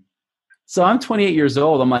 So I'm 28 years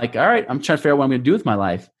old. I'm like, all right, I'm trying to figure out what I'm going to do with my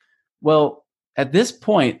life. Well, at this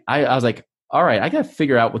point, I was like, all right, I got to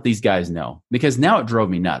figure out what these guys know, because now it drove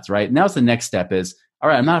me nuts, right? Now it's the next step is, all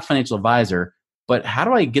right, I'm not a financial advisor, but how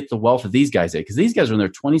do I get the wealth of these guys in? Because these guys are in their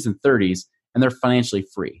 20s and 30s and they're financially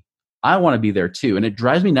free. I want to be there too. And it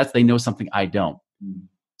drives me nuts. They know something I don't.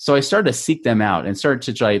 So I started to seek them out and started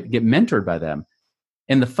to try to get mentored by them.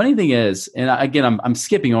 And the funny thing is, and again, I'm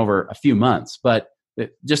skipping over a few months, but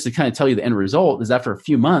just to kind of tell you the end result is after a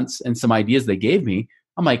few months and some ideas they gave me,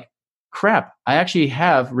 I'm like, crap, I actually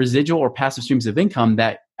have residual or passive streams of income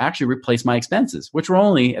that actually replace my expenses, which were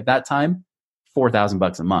only at that time,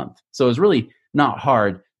 $4,000 a month. So it was really not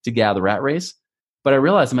hard to get out of the rat race. But I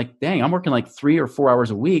realized, I'm like, dang, I'm working like 3 or 4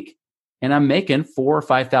 hours a week and I'm making $4,000 or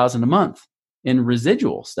 $5,000 a month in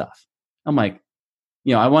residual stuff. I'm like,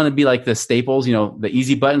 I want to be like the Staples, the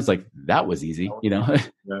easy buttons, like that was easy, Yeah.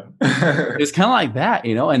 It's kind of like that,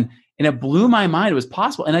 and it blew my mind. It was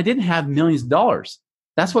possible. And I didn't have millions of dollars.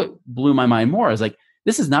 That's what blew my mind more. I was like,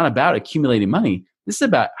 this is not about accumulating money. This is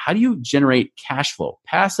about how do you generate cash flow,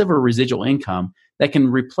 passive or residual income that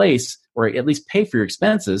can replace or at least pay for your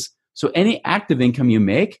expenses. So any active income you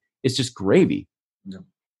make is just gravy,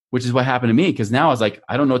 which is what happened to me. Because now I was like,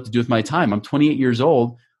 I don't know what to do with my time. I'm 28 years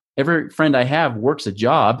old. Every friend I have works a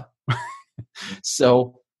job.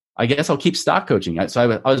 So I guess I'll keep stock coaching.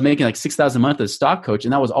 So I was making like $6,000 a month as a stock coach,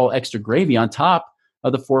 and that was all extra gravy on top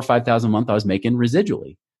of the $4,000 or $5,000 a month I was making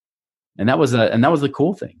residually. And that was the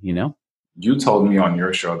cool thing, You told me on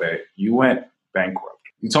your show that you went bankrupt.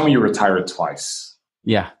 You told me you retired twice.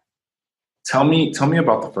 Yeah. Tell me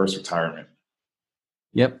about the first retirement.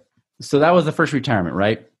 Yep. So that was the first retirement,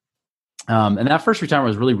 right? And that first retirement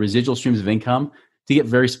was really residual streams of income. To get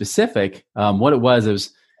very specific, what it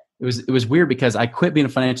was weird because I quit being a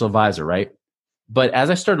financial advisor, right? But as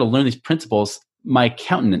I started to learn these principles, my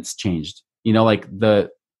countenance changed. Like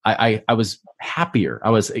I was happier. I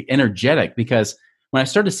was energetic because when I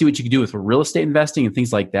started to see what you could do with real estate investing and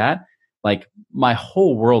things like that, like my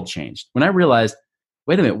whole world changed. When I realized,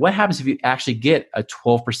 wait a minute, what happens if you actually get a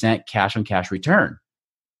 12% cash on cash return?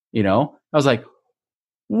 I was like,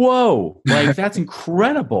 whoa, like that's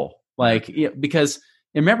incredible. Like, because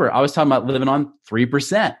remember, I was talking about living on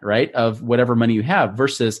 3%, right, of whatever money you have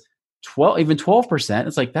versus 12%.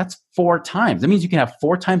 It's like, that's 4 times. That means you can have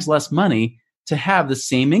 4 times less money to have the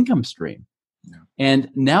same income stream. Yeah. And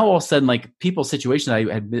now all of a sudden, like people's situations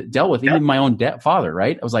I had dealt with, even my own father,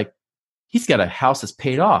 right? I was like, he's got a house that's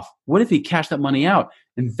paid off. What if he cashed that money out,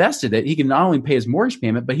 invested it? He can not only pay his mortgage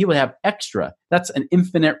payment, but he would have extra. That's an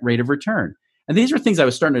infinite rate of return. And these are things I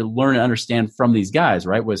was starting to learn and understand from these guys,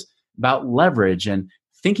 right? Was about leverage and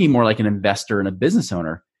thinking more like an investor and a business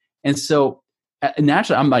owner. And so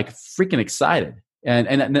naturally, I'm like freaking excited.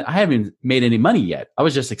 And I haven't made any money yet. I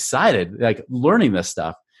was just excited, like learning this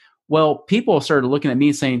stuff. Well, people started looking at me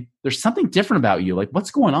and saying, there's something different about you. Like,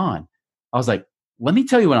 what's going on? I was like, let me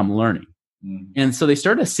tell you what I'm learning. Mm-hmm. And so they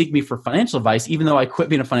started to seek me for financial advice, even though I quit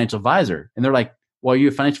being a financial advisor. And they're like, well, are you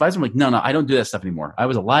a financial advisor? I'm like, no, I don't do that stuff anymore. I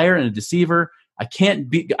was a liar and a deceiver. I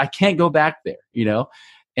can't go back there,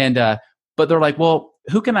 And, but they're like, well,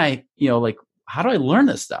 who can I, like, how do I learn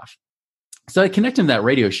this stuff? So I connected to that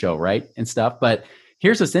radio show, right, and stuff. But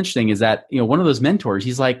here's what's interesting is that, one of those mentors,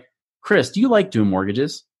 he's like, Chris, do you like doing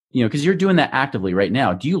mortgages? Because you're doing that actively right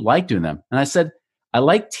now. Do you like doing them? And I said, I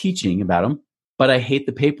like teaching about them, but I hate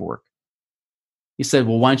the paperwork. He said,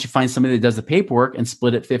 well, why don't you find somebody that does the paperwork and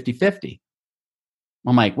split it 50-50?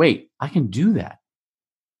 I'm like, wait, I can do that.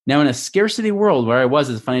 Now, in a scarcity world where I was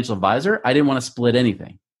as a financial advisor, I didn't want to split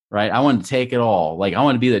anything, right? I wanted to take it all. Like, I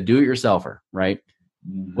wanted to be the do-it-yourselfer, right?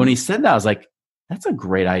 Mm-hmm. When he said that, I was like, that's a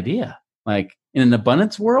great idea. Like, in an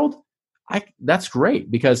abundance world, that's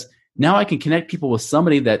great because now I can connect people with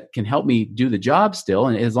somebody that can help me do the job still.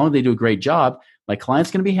 And as long as they do a great job, my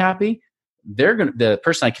client's going to be happy. The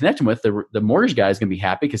person I connect them with, the mortgage guy is going to be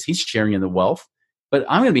happy because he's sharing in the wealth. But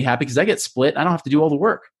I'm going to be happy because I get split. I don't have to do all the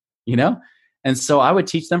work, And so I would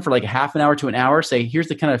teach them for like a half an hour to an hour, say, here's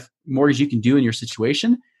the kind of mortgage you can do in your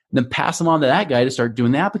situation, and then pass them on to that guy to start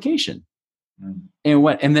doing the application. Mm.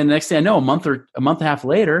 And then the next thing I know, a month and a half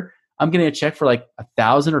later, I'm getting a check for like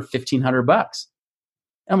 $1,000 or $1,500.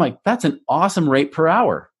 I'm like, that's an awesome rate per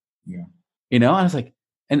hour. Yeah. And I was like,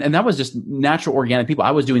 and that was just natural, organic people.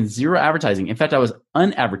 I was doing zero advertising. In fact, I was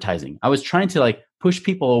unadvertising. I was trying to like push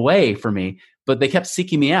people away from me, but they kept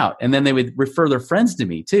seeking me out. And then they would refer their friends to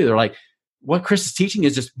me too. They're like, what Chris is teaching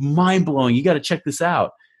is just mind blowing. You got to check this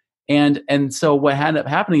out. And so what ended up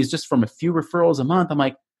happening is just from a few referrals a month, I'm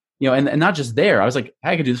like, and not just there. I was like,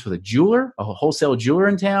 I could do this with a wholesale jeweler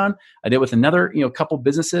in town. I did it with another, couple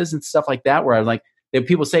businesses and stuff like that, where I was like,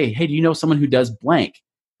 people say, hey, do you know someone who does blank?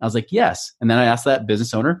 I was like, yes. And then I asked that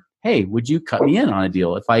business owner, hey, would you cut me in on a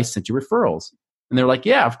deal if I sent you referrals? And they're like,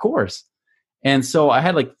 yeah, of course. And so I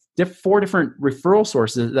had like 4 different referral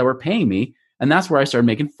sources that were paying me. And that's where I started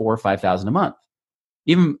making $4,000 or $5,000 a month.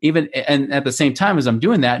 Even, and at the same time as I'm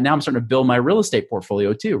doing that, now I'm starting to build my real estate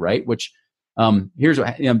portfolio too, right? Which here's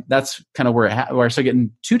what, that's kind of where I start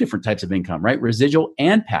getting 2 different types of income, right? Residual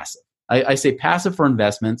and passive. I say passive for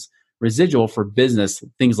investments, residual for business,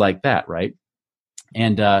 things like that, right?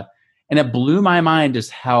 And it blew my mind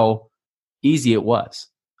just how easy it was,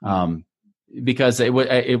 because it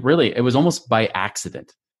was almost by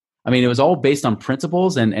accident. I mean, it was all based on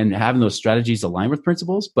principles and having those strategies align with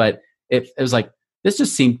principles, but it was like, this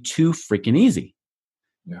just seemed too freaking easy.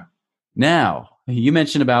 Yeah. Now, you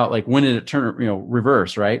mentioned about like when did it turn,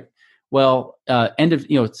 reverse, right? Well,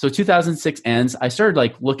 so 2006 ends. I started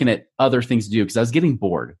like looking at other things to do because I was getting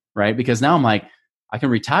bored, right? Because now I'm like, I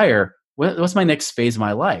can retire. What's my next phase of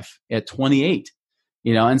my life at 28?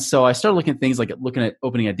 And so I started looking at things like looking at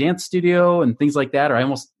opening a dance studio and things like that. Or I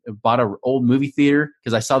almost bought an old movie theater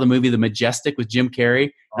because I saw the movie The Majestic with Jim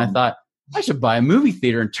Carrey. And I thought, I should buy a movie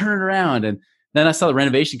theater and turn it around. And then I saw the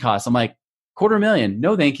renovation costs. I'm like, $250,000.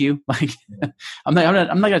 No, thank you. Like, I'm not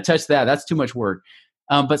going to touch that. That's too much work.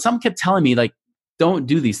 But someone kept telling me like, don't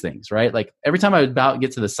do these things, right? Like every time I would about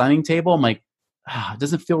get to the signing table, I'm like, it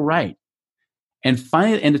doesn't feel right. And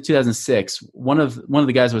finally, at the end of 2006, one of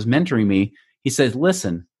the guys who was mentoring me, he says,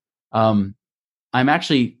 listen, I'm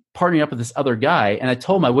actually partnering up with this other guy. And I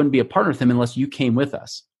told him I wouldn't be a partner with him unless you came with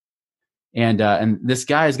us. And this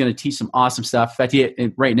guy is going to teach some awesome stuff. In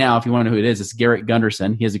fact, right now, if you want to know who it is, it's Garrett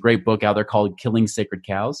Gunderson. He has a great book out there called Killing Sacred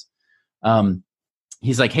Cows.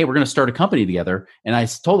 He's like, hey, we're going to start a company together. And I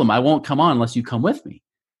told him, I won't come on unless you come with me.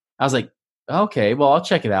 I was like, okay, well, I'll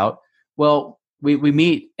check it out. Well, we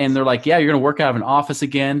meet and they're like, yeah, you're going to work out of an office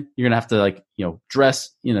again. You're going to have to like, dress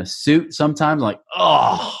in a suit sometimes. I'm like,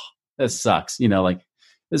 oh, that sucks. Like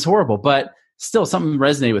it's horrible, but still something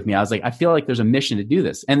resonated with me. I was like, I feel like there's a mission to do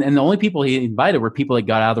this. And the only people he invited were people that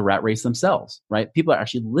got out of the rat race themselves, right? People are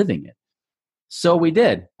actually living it. So we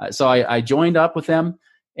did. So I joined up with them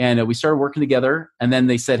and we started working together. And then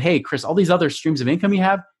they said, hey, Chris, all these other streams of income you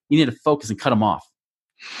have, you need to focus and cut them off.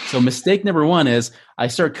 So mistake number one is I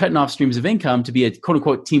started cutting off streams of income to be a quote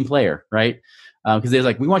unquote team player, right? Because they're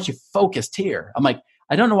like, we want you focused here. I'm like,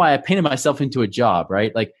 I don't know why I painted myself into a job,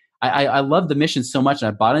 right? Like I love the mission so much and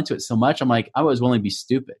I bought into it so much. I'm like, I was willing to be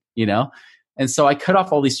stupid, And so I cut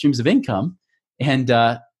off all these streams of income. And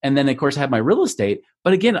then of course I had my real estate.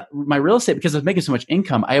 But again, my real estate, because I was making so much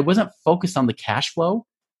income, I wasn't focused on the cash flow.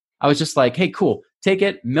 I was just like, hey, cool, take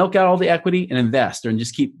it, milk out all the equity and invest and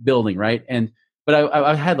just keep building, right? But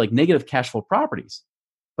I had like negative cash flow properties.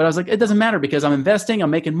 But I was like, it doesn't matter because I'm investing,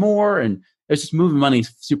 I'm making more, and it's just moving money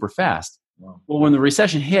super fast. Wow. Well, when the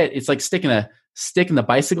recession hit, it's like sticking a stick in the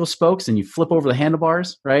bicycle spokes and you flip over the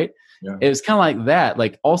handlebars, right? Yeah. It was kind of like that.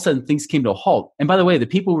 Like all of a sudden things came to a halt. And by the way, the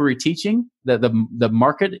people we were teaching, the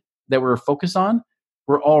market that we were focused on,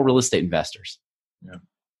 were all real estate investors. Yeah.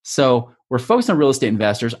 So we're focused on real estate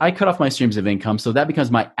investors. I cut off my streams of income. So that becomes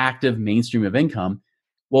my active mainstream of income.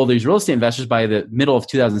 Well, these real estate investors by the middle of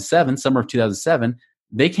 2007, summer of 2007,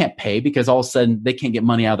 they can't pay because all of a sudden they can't get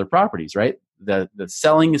money out of their properties, right? The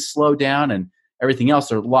selling is slowed down and everything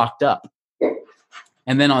else are locked up.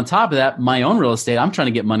 And then on top of that, my own real estate, I'm trying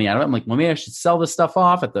to get money out of it. I'm like, well, maybe I should sell this stuff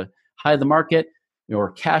off at the high of the market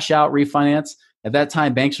or cash out refinance. At that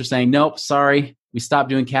time, banks are saying, nope, sorry. We stopped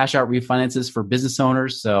doing cash out refinances for business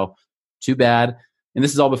owners. So too bad. And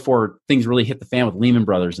this is all before things really hit the fan with Lehman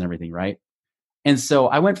Brothers and everything, right? And so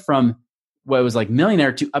I went from what was like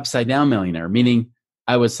millionaire to upside down millionaire, meaning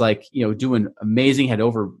I was like, doing amazing, had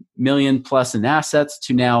over $1 million plus in assets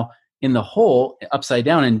to now in the hole, upside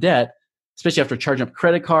down in debt, especially after charging up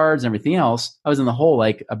credit cards and everything else. I was in the hole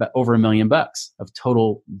like about over $1 million of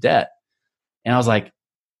total debt. And I was like,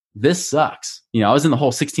 this sucks. I was in the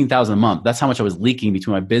hole 16,000 a month. That's how much I was leaking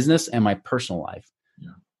between my business and my personal life.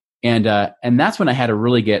 Yeah. And that's when I had to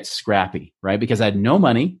really get scrappy, right? Because I had no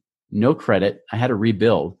money, no credit. I had to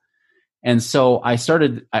rebuild. And so I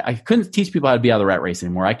couldn't teach people how to be out of the rat race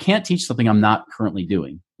anymore. I can't teach something I'm not currently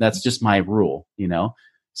doing. That's just my rule,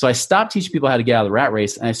 So I stopped teaching people how to get out of the rat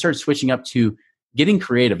race and I started switching up to getting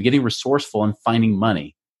creative, getting resourceful and finding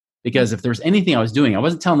money. Because if there's anything I was doing, I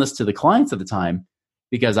wasn't telling this to the clients at the time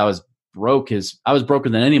because I was broke I was broker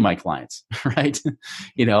than any of my clients, right?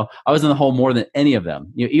 I was in the hole more than any of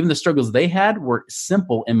them. Even the struggles they had were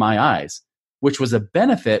simple in my eyes, which was a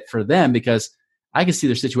benefit for them because I could see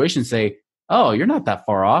their situation and say, oh, you're not that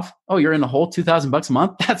far off. Oh, you're in the hole $2,000 a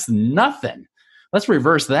month. That's nothing. Let's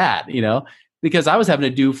reverse that, because I was having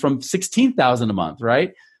to do from 16,000 a month,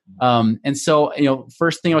 right? And so,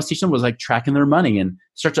 first thing I was teaching them was like tracking their money and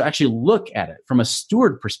start to actually look at it from a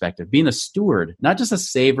steward perspective, being a steward, not just a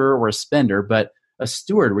saver or a spender, but a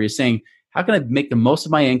steward where you're saying, how can I make the most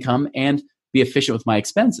of my income and be efficient with my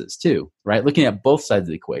expenses too, right? Looking at both sides of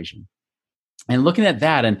the equation and looking at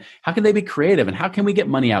that and how can they be creative and how can we get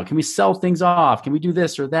money out? Can we sell things off? Can we do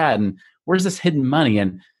this or that? And where's this hidden money?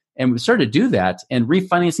 And we started to do that and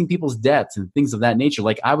refinancing people's debts and things of that nature,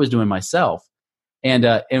 like I was doing myself. And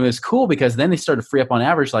it was cool because then they started to free up on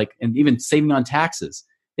average, and even saving on taxes,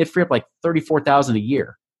 they'd free up like $34,000 a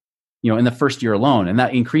year, in the first year alone. And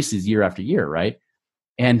that increases year after year. Right.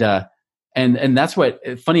 And that's what,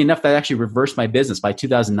 funny enough, that actually reversed my business. By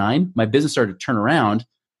 2009, my business started to turn around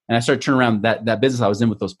and I started turning around that business I was in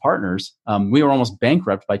with those partners. We were almost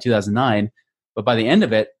bankrupt by 2009, but by the end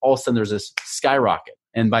of it, all of a sudden there's this skyrocket.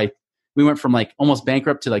 And we went from like almost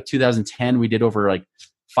bankrupt to like 2010, we did over like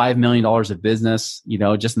 $5 million of business,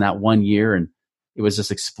 just in that 1 year. And it was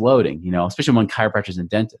just exploding, especially among chiropractors and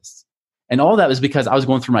dentists. And all that was because I was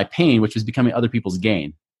going through my pain, which was becoming other people's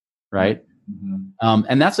gain. Right. Mm-hmm.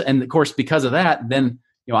 And of course, because of that, then,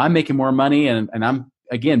 I'm making more money and I'm,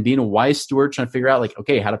 again, being a wise steward, trying to figure out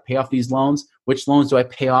okay, how to pay off these loans. Which loans do I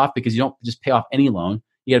pay off? Because you don't just pay off any loan.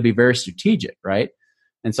 You got to be very strategic. Right.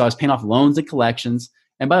 And so I was paying off loans and collections.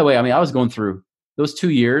 And by the way, I was going through those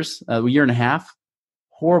 2 years, a year and a half,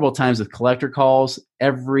 horrible times with collector calls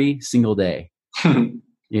every single day, and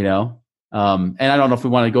I don't know if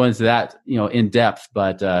we want to go into that, in depth,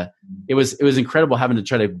 but it was incredible having to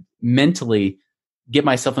try to mentally get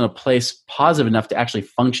myself in a place positive enough to actually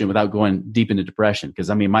function without going deep into depression.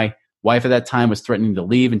 Because my wife at that time was threatening to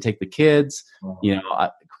leave and take the kids.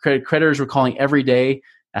 Creditors were calling every day.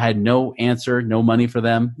 I had no answer, no money for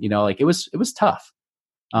them. It was tough.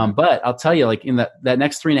 But I'll tell you, like in that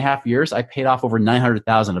next 3.5 years, I paid off over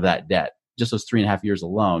 $900,000 of that debt, just those 3.5 years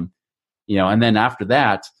alone. And then after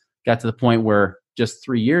that, got to the point where just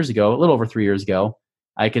 3 years ago, a little over 3 years ago,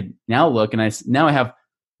 I could now look and now I have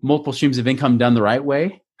multiple streams of income done the right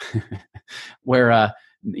way, where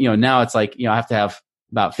now it's like I have to have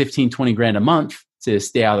about 15-20 grand a month to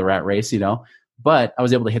stay out of the rat race, But I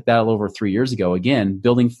was able to hit that a little over 3 years ago, again,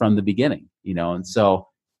 building from the beginning, And so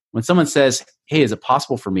when someone says, hey, is it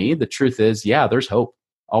possible for me? The truth is, yeah, there's hope.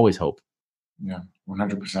 Always hope. Yeah,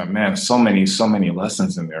 100%. Man, so many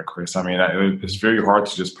lessons in there, Chris. I mean, it's very hard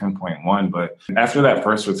to just pinpoint one. But after that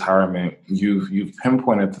first retirement, you've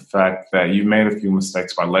pinpointed the fact that you made a few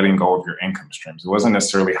mistakes by letting go of your income streams. It wasn't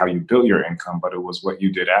necessarily how you built your income, but it was what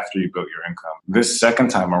you did after you built your income. This second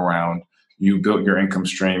time around, you built your income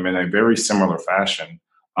stream in a very similar fashion.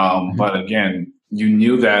 But again, you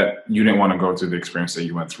knew that you didn't want to go through the experience that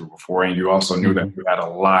you went through before. And you also knew that you had a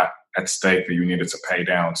lot at stake that you needed to pay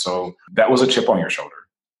down. So that was a chip on your shoulder.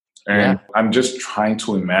 And I'm just trying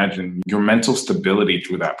to imagine your mental stability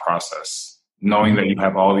through that process, knowing that you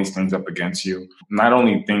have all these things up against you, not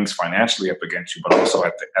only things financially up against you, but also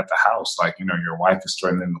at the house, like, your wife is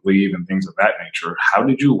threatening to leave and things of that nature. How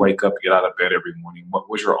did you wake up, get out of bed every morning? What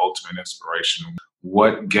was your ultimate inspiration?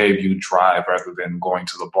 What gave you drive rather than going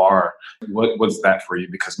to the bar? What was that for you?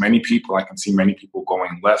 Because I can see many people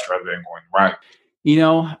going left rather than going right.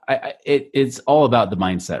 It's all about the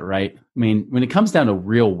mindset, right? I mean, when it comes down to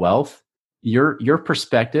real wealth, your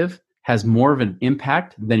perspective has more of an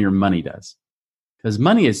impact than your money does, because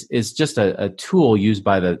money is just a tool used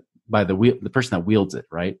by the person that wields it,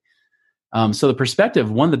 right? So the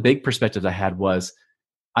perspective, one of the big perspectives I had was,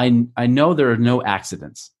 I know there are no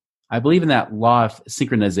accidents. I believe in that law of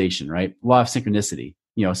synchronization, right? Law of synchronicity.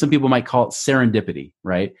 Some people might call it serendipity,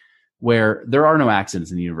 right? Where there are no accidents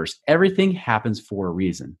in the universe. Everything happens for a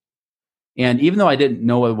reason. And even though I didn't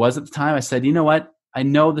know what it was at the time, I said, you know what? I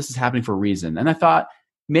know this is happening for a reason. And I thought,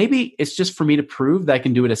 maybe it's just for me to prove that I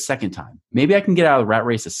can do it a second time. Maybe I can get out of the rat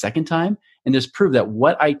race a second time and just prove that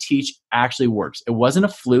what I teach actually works. It wasn't a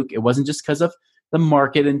fluke. It wasn't just because of the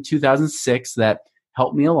market in 2006 that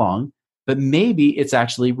helped me along, but maybe it's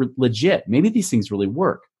actually legit. Maybe these things really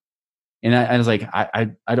work. And I was like,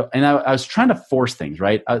 I don't, and I was trying to force things,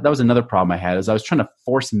 right? That was another problem I had, is I was trying to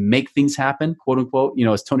make things happen, quote unquote,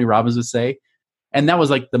 as Tony Robbins would say. And that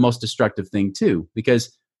was like the most destructive thing too,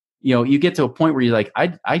 because, you get to a point where you're like,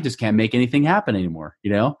 I just can't make anything happen anymore,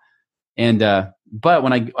 And, but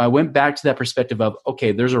when I went back to that perspective of,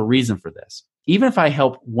 okay, there's a reason for this. Even if I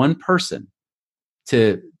help one person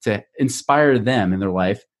to inspire them in their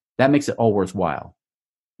life, that makes it all worthwhile.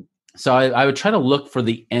 So I would try to look for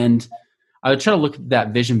the end. I would try to look at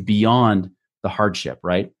that vision beyond the hardship,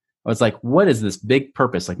 right? I was like, what is this big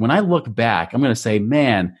purpose? Like when I look back, I'm going to say,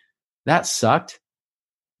 man, that sucked,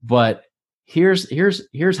 but here's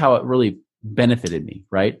how it really benefited me,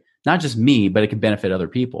 right? Not just me, but it could benefit other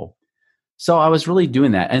people. So I was really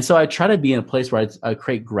doing that. And so I try to be in a place where I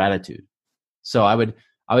create gratitude. So I would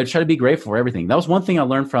try to be grateful for everything. That was one thing I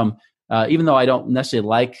learned from, even though I don't necessarily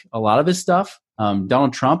like a lot of his stuff,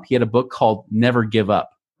 Donald Trump, he had a book called Never Give Up,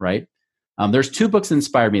 right? There's two books that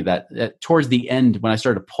inspired me that towards the end, when I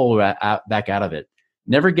started to pull back out of it.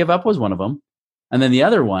 Never Give Up was one of them. And then the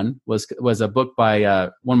other one was a book by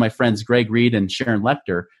one of my friends, Greg Reed and Sharon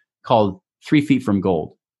Lechter, called 3 Feet from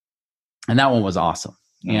Gold. And that one was awesome.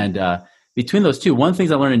 Mm-hmm. And between those two, one of the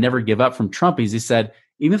things I learned to Never Give Up from Trump is he said,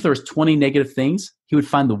 even if there was 20 negative things, he would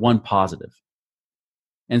find the one positive.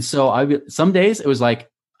 And so some days it was like,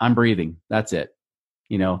 I'm breathing. That's it.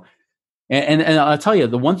 And I'll tell you,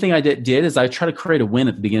 the one thing I did is I try to create a win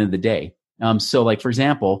at the beginning of the day. So like, for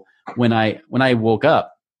example, when I woke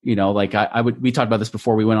up, like we talked about this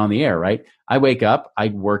before we went on the air, right? I wake up, I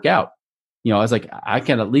work out, I was like, I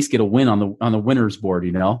can at least get a win on the winner's board,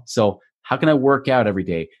 So how can I work out every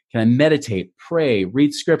day? Can I meditate, pray,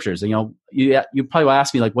 read scriptures? And, you probably will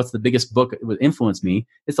ask me, like, what's the biggest book that would influence me?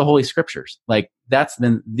 It's the Holy Scriptures. Like, that's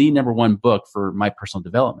the number one book for my personal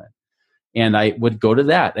development. And I would go to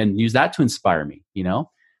that and use that to inspire me,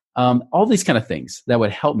 all these kind of things that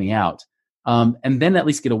would help me out. And then at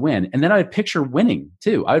least get a win. And then I would picture winning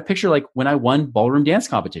too. I would picture like when I won ballroom dance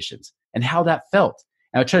competitions and how that felt.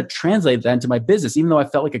 And I would try to translate that into my business, even though I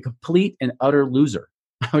felt like a complete and utter loser.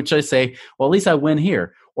 I would try to say, well, at least I win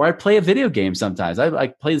here. Or I'd play a video game sometimes. I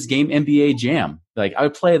play this game, NBA Jam. Like I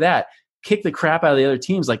would play that, kick the crap out of the other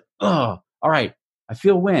teams. Like, oh, all right, I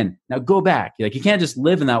feel win. Now go back. Like you can't just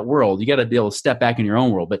live in that world. You got to be able to step back in your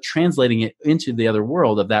own world, but translating it into the other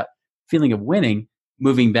world of that feeling of winning,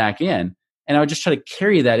 moving back in. And I would just try to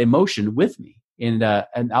carry that emotion with me. And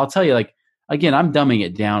I'll tell you, like again, I'm dumbing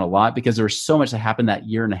it down a lot because there was so much that happened that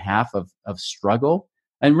year and a half of struggle.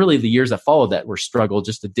 And really the years that followed that were struggle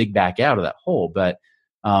just to dig back out of that hole. But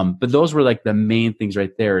those were like the main things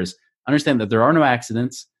right there is understand that there are no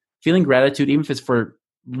accidents, feeling gratitude, even if it's for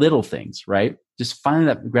little things, right? Just finding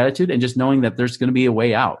that gratitude and just knowing that there's going to be a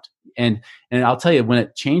way out. And I'll tell you, when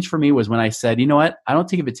it changed for me was when I said, you know what? I don't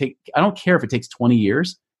care if it takes 20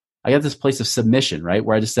 years. I got this place of submission, right?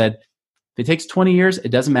 Where I just said, if it takes 20 years, it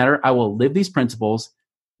doesn't matter. I will live these principles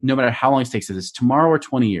no matter how long it takes. If it's tomorrow or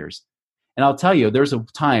 20 years. And I'll tell you, there was a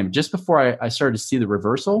time just before I started to see the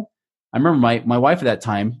reversal. I remember my wife at that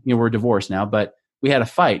time, we're divorced now, but we had a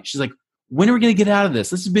fight. She's like, when are we going to get out of this?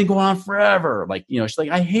 This has been going on forever. Like, she's like,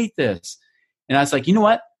 I hate this. And I was like, you know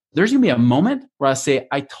what? There's going to be a moment where I say,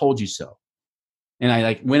 I told you so. And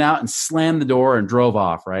I went out and slammed the door and drove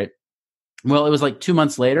off, right? Well, it was like 2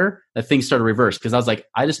 months later that things started to reverse because I was like,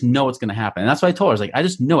 I just know what's going to happen. And that's what I told her. I was like, I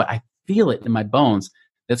just know it. I feel it in my bones.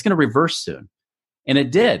 That's going to reverse soon. And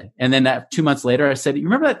it did. And then that 2 months later, I said, you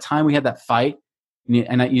remember that time we had that fight?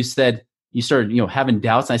 And you said, you started, having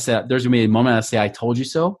doubts. And I said, there's going to be a moment I say, I told you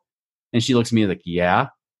so. And she looks at me like, yeah,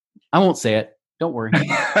 I won't say it. Don't worry.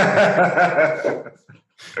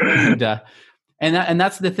 And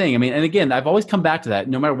that's the thing. I mean, and again, I've always come back to that.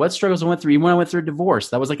 No matter what struggles I went through, even when I went through a divorce,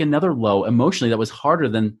 that was like another low emotionally that was harder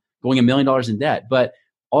than going $1 million in debt. But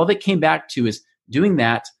all that came back to is doing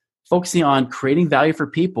that, focusing on creating value for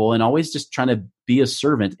people and always just trying to be a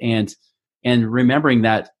servant and remembering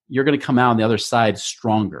that you're going to come out on the other side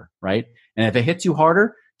stronger, right? And if it hits you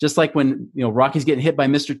harder, just like when Rocky's getting hit by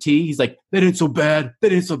Mr. T, he's like, that ain't so bad.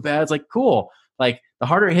 That ain't so bad. It's like, cool. Like the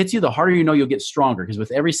harder it hits you, the harder you'll get stronger. Because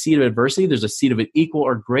with every seed of adversity, there's a seed of an equal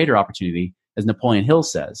or greater opportunity, as Napoleon Hill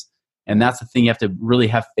says. And that's the thing you have to really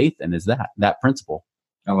have faith in, is that principle.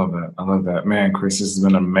 I love that. Man, Chris, this has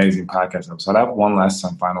been an amazing podcast episode. I have one last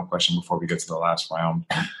final question before we get to the last round.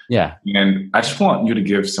 Yeah. And I just want you to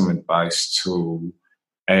give some advice to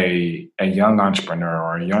a young entrepreneur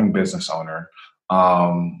or a young business owner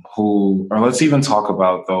or let's even talk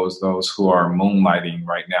about those who are moonlighting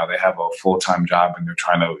right now. They have a full-time job and they're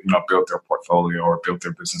trying to, build their portfolio or build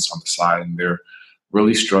their business on the side. And they're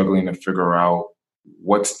really struggling to figure out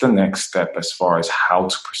what's the next step as far as how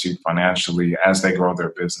to proceed financially as they grow their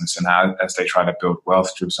business and as they try to build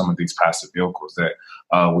wealth through some of these passive vehicles that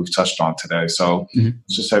we've touched on today. So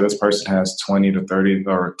let's just say this person has $20,000 to $30,000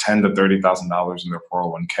 or $10,000 to $30,000 in their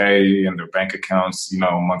 401k and their bank accounts,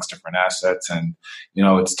 amongst different assets. And,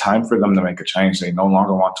 it's time for them to make a change. They no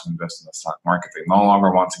longer want to invest in the stock market. They no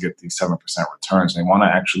longer want to get these 7% returns. They want to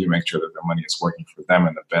actually make sure that their money is working for them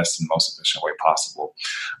in the best and most efficient way possible.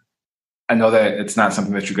 I know that it's not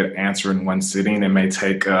something that you could answer in one sitting. It may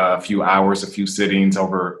take a few hours, a few sittings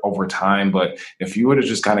over time. But if you were to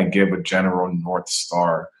just kind of give a general North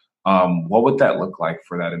Star, what would that look like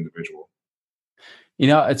for that individual?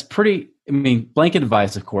 It's blanket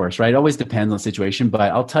advice, of course, right? It always depends on the situation. But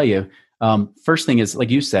I'll tell you, first thing is,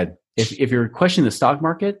 like you said, if you're questioning the stock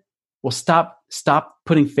market, well, stop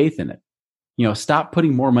putting faith in it. Stop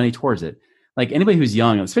putting more money towards it. Like anybody who's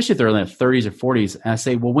young, especially if they're in their 30s or 40s, and I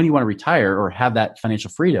say, well, when do you want to retire or have that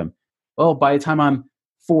financial freedom? Well, by the time I'm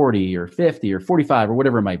 40 or 50 or 45 or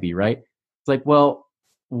whatever it might be, right? It's like, well,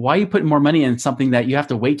 why are you putting more money in something that you have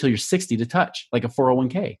to wait till you're 60 to touch, like a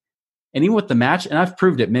 401k? And even with the match, and I've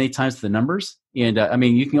proved it many times to the numbers. And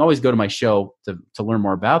you can always go to my show to learn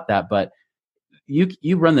more about that. But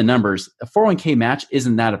you run the numbers. A 401k match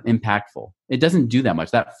isn't that impactful. It doesn't do that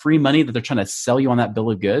much. That free money that they're trying to sell you on that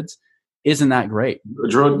bill of goods isn't that great.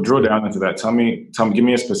 Drill down into that. Give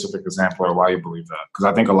me a specific example of why you believe that. Because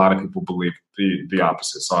I think a lot of people believe the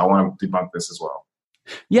opposite. So I want to debunk this as well.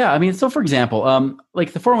 Yeah. So for example,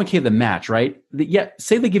 like the 401k, the match, right?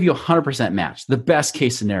 Say they give you 100% match, the best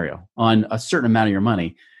case scenario on a certain amount of your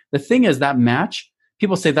money. The thing is that match,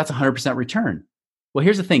 people say that's 100% return. Well,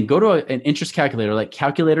 here's the thing. Go to an interest calculator like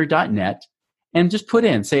calculator.net and just put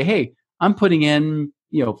in, say, hey, I'm putting in,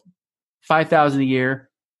 $5,000 a year.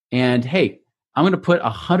 And hey, I'm going to put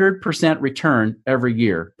 100% return every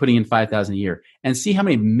year, putting in $5,000 a year, and see how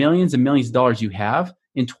many millions and millions of dollars you have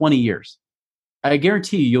in 20 years. I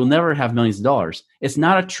guarantee you'll never have millions of dollars. It's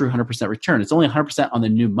not a true 100% return. It's only 100% on the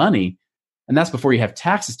new money. And that's before you have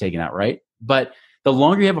taxes taken out, right? But the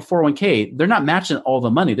longer you have a 401k, they're not matching all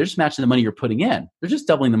the money. They're just matching the money you're putting in. They're just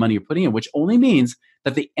doubling the money you're putting in, which only means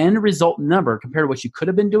that the end result number compared to what you could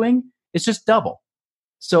have been doing is just double.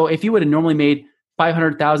 So if you would have normally made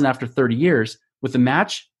 $500,000 after 30 years with the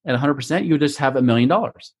match at 100%, you would just have $1 million.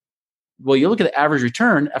 Well, you look at the average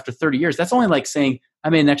return after 30 years, that's only like saying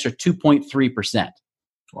I made an extra 2.3%.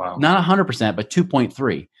 Wow. Not 100%, but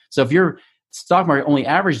 2.3. So if you're stock market only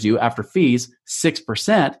averaged you after fees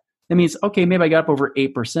 6%, that means, okay, maybe I got up over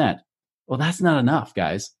 8%. Well, that's not enough,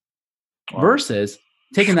 guys. Wow. Versus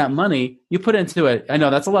taking that money, you put into it. I know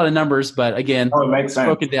that's a lot of numbers, but again, it makes sense.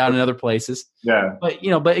 Broken down in other places. Yeah. But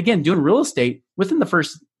again, doing real estate within the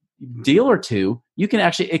first deal or two, you can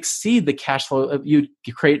actually exceed the cash flow you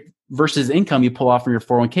create versus income you pull off from your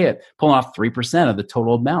 401k, pulling off 3% of the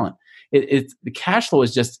total amount. The cash flow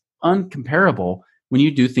is just uncomparable when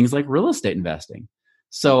you do things like real estate investing.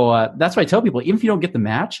 So that's why I tell people, even if you don't get the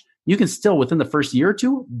match, you can still within the first year or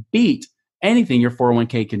two beat anything your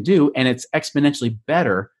 401k can do, and it's exponentially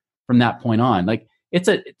better from that point on. Like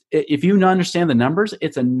if you understand the numbers,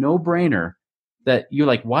 it's a no-brainer that you're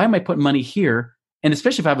like, why am I putting money here? And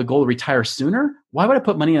especially if I have a goal to retire sooner, why would I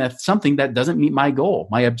put money in something that doesn't meet my goal,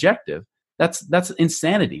 my objective? That's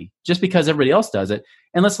insanity. Just because everybody else does it.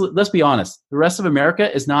 And let's be honest, the rest of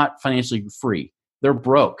America is not financially free. They're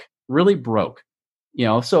broke, really broke.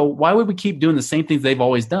 So why would we keep doing the same things they've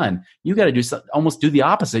always done? You got to almost do the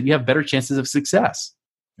opposite. You have better chances of success.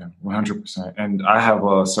 Yeah, 100%. And I have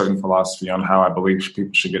a certain philosophy on how I believe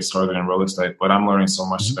people should get started in real estate, but I'm learning so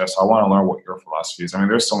much today. So I want to learn what your philosophy is. I mean,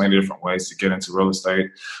 there's so many different ways to get into real estate,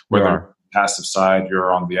 whether you're on the passive side,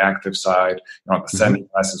 you're on the active side, you're on the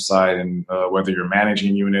semi-passive side, and whether you're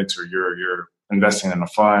managing units or you're investing in a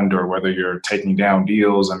fund, or whether you're taking down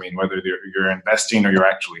deals. I mean, whether you're investing or you're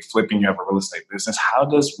actually flipping, you have a real estate business. How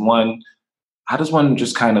does one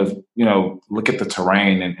just kind of, look at the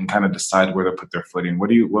terrain and kind of decide where to put their footing?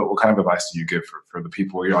 What kind of advice do you give for the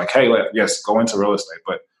people where you're like, hey, yes, go into real estate,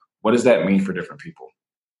 but what does that mean for different people?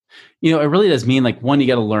 It really does mean, like, one, you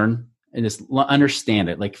got to learn and just understand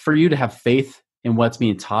it. Like, for you to have faith in what's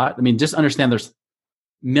being taught, I mean, just understand there's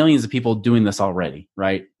millions of people doing this already,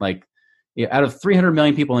 right? Like, out of 300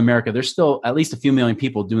 million people in America, there's still at least a few million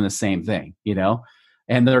people doing the same thing,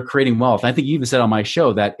 and they're creating wealth. I think you even said on my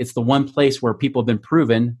show that it's the one place where people have been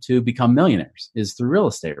proven to become millionaires is through real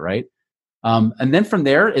estate, right? And then from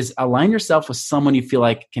there is align yourself with someone you feel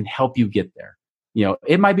like can help you get there.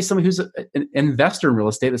 It might be someone who's an investor in real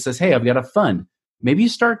estate that says, hey, I've got a fund. Maybe you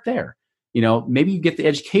start there. Maybe you get the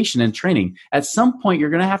education and training. At some point, you're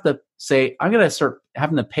going to have to say, I'm going to start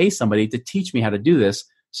having to pay somebody to teach me how to do this,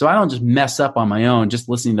 so I don't just mess up on my own just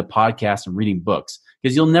listening to podcasts and reading books,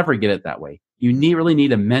 because you'll never get it that way. You really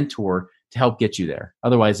need a mentor to help get you there.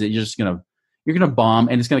 Otherwise, you're going to bomb,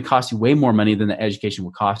 and it's going to cost you way more money than the education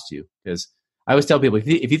will cost you. Because I always tell people,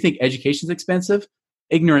 if you think education is expensive,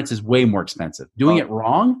 ignorance is way more expensive. Doing it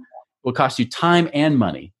wrong will cost you time and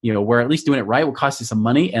money. Where at least doing it right will cost you some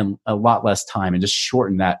money and a lot less time, and just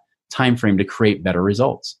shorten that time frame to create better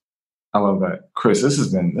results. I love that. Chris, this has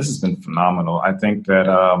been phenomenal. I think that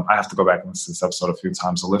I have to go back and listen to this episode a few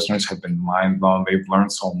times. The listeners have been mind blown. They've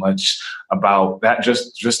learned so much about that,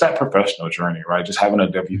 just that professional journey, right? Just having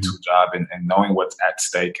a W-2 job and knowing what's at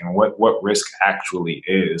stake and what risk actually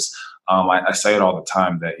is. I say it all the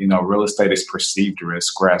time that, real estate is perceived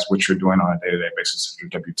risk, whereas what you're doing on a day-to-day basis with your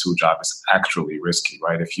W-2 job is actually risky,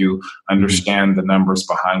 right? If you understand the numbers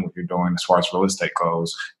behind what you're doing as far as real estate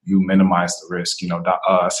goes, you minimize the risk.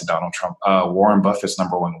 I said Donald Trump, Warren Buffett's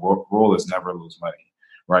number one rule is never lose money.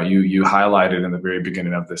 Right. You highlighted in the very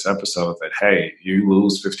beginning of this episode that, hey, you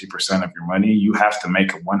lose 50% of your money. You have to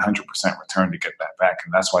make a 100% return to get that back.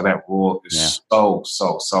 And that's why that rule is so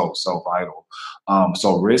vital.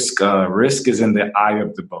 So risk is in the eye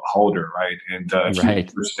of the beholder. Right. And if you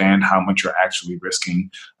understand how much you're actually risking,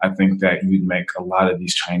 I think that you'd make a lot of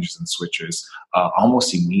these changes and switches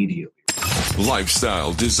almost immediately.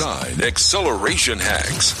 Lifestyle design acceleration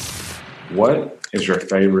hacks. What is your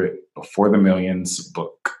favorite Before the Millions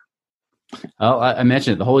book? Oh, I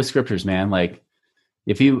mentioned it, the Holy Scriptures, man. Like,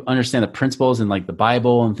 if you understand the principles in like the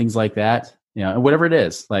Bible and things like that, whatever it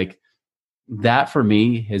is, like that for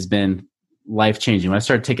me has been life-changing. When I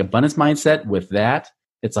started to take abundance mindset with that,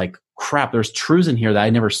 it's like, crap, there's truths in here that I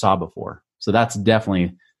never saw before. So that's definitely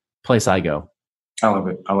a place I go. I love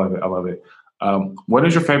it. What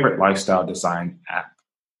is your favorite lifestyle design app?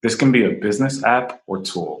 This can be a business app or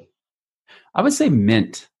tool. I would say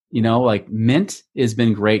Mint. Like Mint has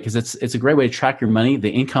been great because it's a great way to track your money, the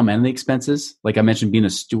income and the expenses. Like I mentioned, being a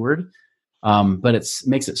steward, but it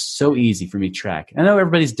makes it so easy for me to track. I know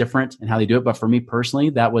everybody's different in how they do it, but for me personally,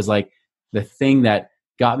 that was like the thing that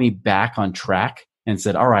got me back on track and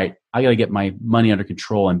said, all right, I got to get my money under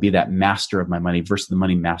control and be that master of my money versus the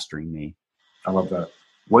money mastering me. I love that.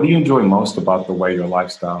 What do you enjoy most about the way your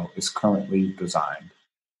lifestyle is currently designed?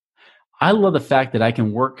 I love the fact that I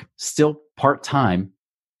can work still part-time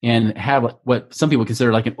and have what some people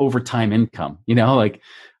consider like an overtime income.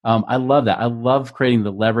 I love that. I love creating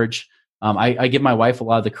the leverage. I give my wife a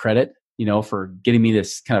lot of the credit for getting me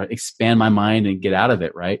to kind of expand my mind and get out of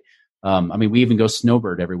it. Right. We even go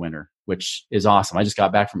snowbird every winter, which is awesome. I just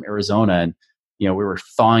got back from Arizona and, we were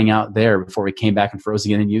thawing out there before we came back and froze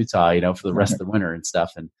again in Utah, for the rest of the winter and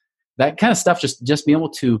stuff. And that kind of stuff, just being able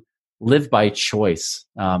to live by choice,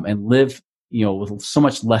 and live, with so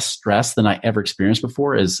much less stress than I ever experienced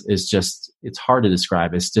before is just, it's hard to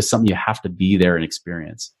describe. It's just something you have to be there and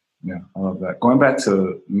experience. Yeah, I love that. Going back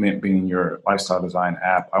to Mint being your lifestyle design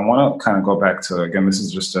app, I want to kind of go back to, again, this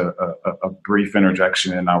is just a brief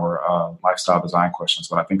interjection in our lifestyle design questions,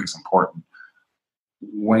 but I think it's important.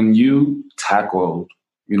 When you tackled,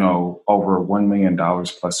 over $1 million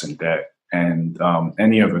plus in debt, and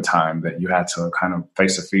any other time that you had to kind of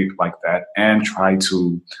face a feat like that and try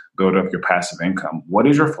to build up your passive income, what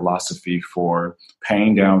is your philosophy for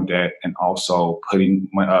paying down debt and also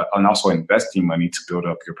investing money to build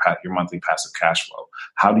up your monthly passive cash flow?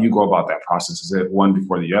 How do you go about that process? Is it one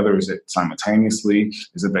before the other? Is it simultaneously?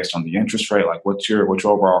 Is it based on the interest rate? Like, what's your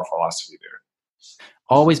overall philosophy there?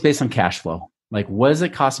 Always based on cash flow. Like, what is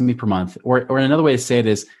it costing me per month? Or another way to say it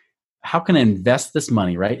is, how can I invest this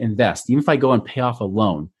money, right? Invest. Even if I go and pay off a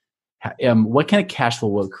loan, what kind of cash flow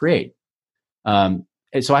will it create?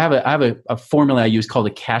 So I have a formula I use called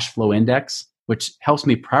the cash flow index, which helps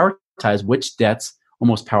me prioritize which debts are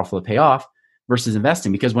most powerful to pay off versus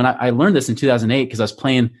investing. Because when I learned this in 2008, because I was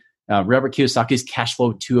playing Robert Kiyosaki's Cash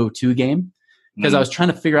Flow 202 game, because I was trying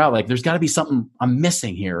to figure out, like, there's got to be something I'm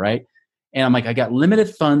missing here, right? And I'm like, I got limited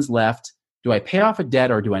funds left. Do I pay off a debt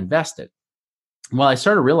or do I invest it? Well, I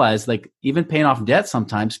started to realize, like, even paying off debt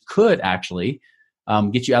sometimes could actually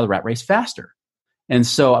get you out of the rat race faster. And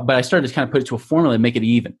so, but I started to kind of put it to a formula and make it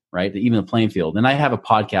even, right? Even the playing field. And I have a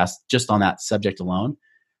podcast just on that subject alone.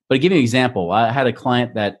 But to give you an example, I had a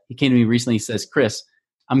client that he came to me recently. He says, Chris,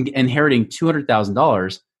 I'm inheriting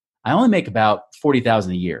 $200,000. I only make about $40,000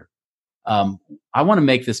 a year. I want to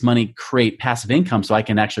make this money create passive income so I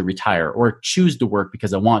can actually retire or choose to work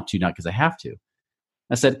because I want to, not because I have to.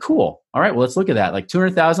 I said, cool. All right, well, let's look at that. Like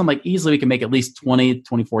 200,000, like easily we can make at least 20,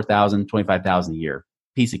 24,000, 25,000 a year.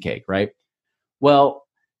 Piece of cake, right? Well,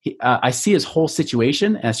 I see his whole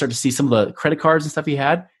situation and I start to see some of the credit cards and stuff he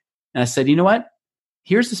had. And I said, you know what?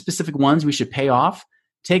 Here's the specific ones we should pay off.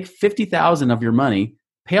 Take 50,000 of your money,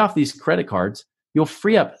 pay off these credit cards. You'll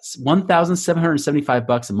free up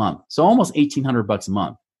 $1,775 a month. So almost $1,800 a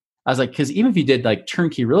month. I was like, because even if you did like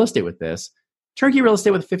turnkey real estate with this, turnkey real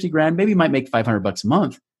estate with 50 grand, maybe you might make $500 a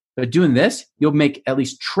month. But doing this, you'll make at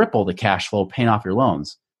least triple the cash flow paying off your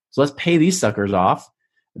loans. So let's pay these suckers off.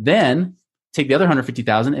 Then take the other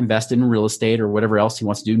 150,000, invest in real estate or whatever else he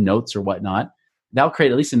wants to do, notes or whatnot. That'll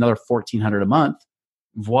create at least another 1,400 a month.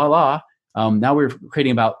 Voila. Now we're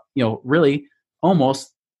creating about, really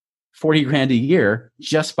almost 40 grand a year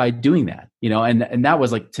just by doing that, and that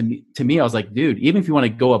was like, to me, I was like, dude, even if you want to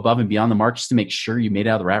go above and beyond the mark just to make sure you made it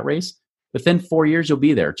out of the rat race, within 4 years, you'll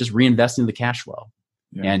be there, just reinvesting the cash flow.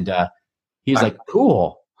 Yeah. And he's like,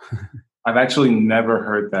 cool. I've actually never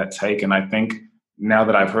heard that take. And I think now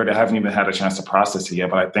that I've heard it, I haven't even had a chance to process it yet,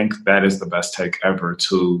 but I think that is the best take ever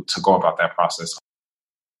to go about that process.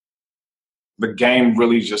 The game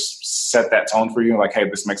really just set that tone for you. Like, hey,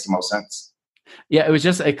 this makes the most sense. Yeah, it was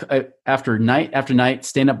just after night after night,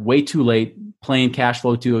 staying up way too late, playing Cash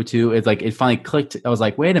Flow 202. It's like, it finally clicked. I was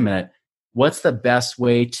like, wait a minute, what's the best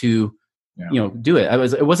way to do it?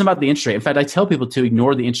 It wasn't about the interest rate. In fact, I tell people to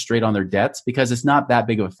ignore the interest rate on their debts because it's not that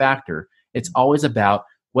big of a factor. It's always about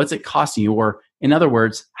what's it costing you, or in other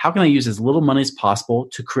words, how can I use as little money as possible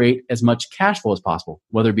to create as much cash flow as possible,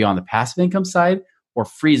 whether it be on the passive income side or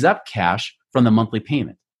frees up cash from the monthly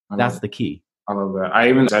payment. That's the key. I love that. I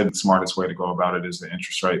even said the smartest way to go about it is the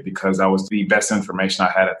interest rate because that was the best information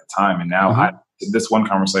I had at the time. And now this one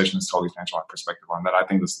conversation has totally changed my perspective on that. I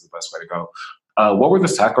think this is the best way to go. What were the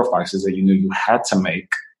sacrifices that you knew you had to make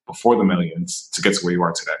before the millions to get to where you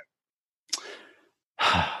are today?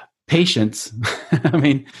 Patience. I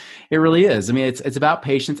mean, it really is. I mean, it's about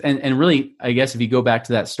patience. And really, I guess if you go back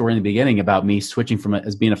to that story in the beginning about me switching from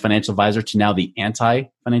as being a financial advisor to now the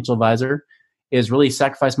anti-financial advisor, is really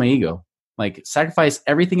sacrifice my ego. Like sacrifice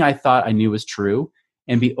everything I thought I knew was true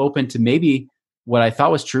and be open to maybe what I thought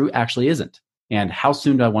was true actually isn't. And how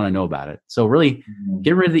soon do I want to know about it? So really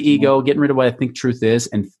get rid of the ego, getting rid of what I think truth is,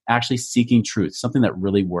 and actually seeking truth, something that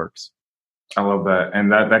really works. I love that.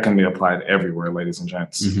 And that can be applied everywhere, ladies and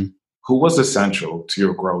gents. Mm-hmm. Who was essential to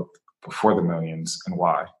your growth before the millions and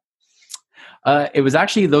why? It was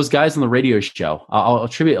actually those guys on the radio show. I'll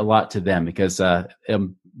attribute a lot to them because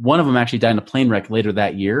one of them actually died in a plane wreck later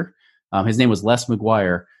that year. His name was Les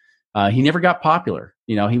McGuire. He never got popular.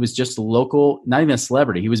 He was just a local, not even a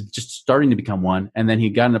celebrity. He was just starting to become one. And then he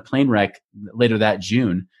got in a plane wreck later that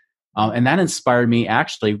June. And that inspired me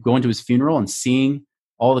actually going to his funeral and seeing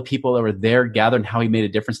all the people that were there gathered and how he made a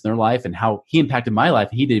difference in their life and how he impacted my life.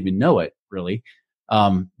 He didn't even know it, really.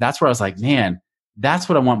 That's where I was like, man, that's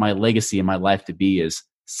what I want my legacy in my life to be, is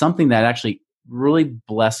something that actually really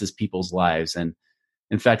blesses people's lives. And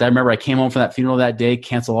in fact, I remember I came home from that funeral that day,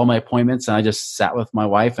 canceled all my appointments, and I just sat with my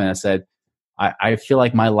wife and I said, I feel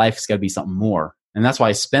like my life's got to be something more. And that's why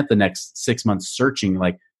I spent the next 6 months searching,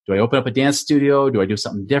 like, do I open up a dance studio? Do I do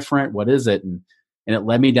something different? What is it? And it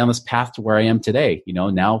led me down this path to where I am today.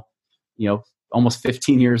 Now, almost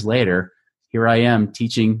 15 years later, here I am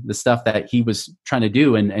teaching the stuff that he was trying to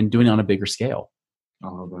do and doing it on a bigger scale. I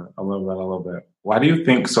love that. I love that. I love that. Why do you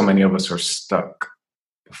think so many of us are stuck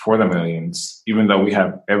before the millions, even though we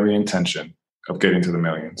have every intention of getting to the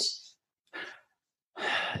millions?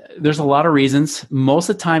 There's a lot of reasons. Most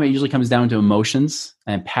of the time, it usually comes down to emotions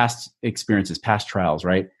and past experiences, past trials,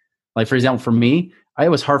 right? Like, for example, for me, it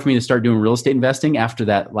was hard for me to start doing real estate investing after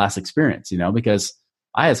that last experience, because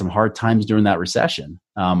I had some hard times during that recession.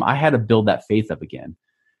 I had to build that faith up again.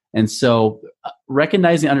 And so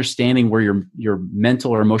recognizing, understanding where your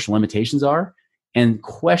mental or emotional limitations are and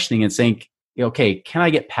questioning and saying, okay, can I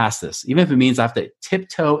get past this? Even if it means I have to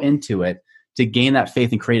tiptoe into it to gain that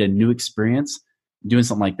faith and create a new experience, doing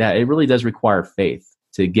something like that, it really does require faith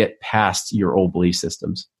to get past your old belief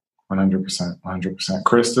systems. 100%. 100%.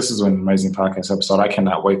 Chris, this is an amazing podcast episode. I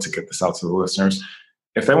cannot wait to get this out to the listeners.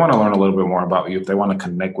 If they want to learn a little bit more about you, if they want to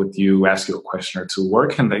connect with you, ask you a question or two, where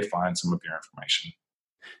can they find some of your information?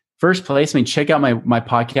 First place, check out my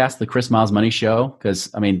podcast, The Chris Miles Money Show,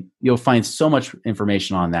 because, you'll find so much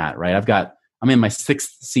information on that, right? I'm in my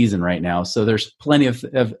 6th season right now, so there's plenty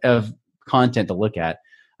of content to look at.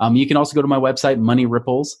 You can also go to my website,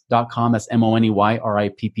 moneyripples.com. That's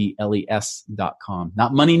MONEYRIPPLES.com.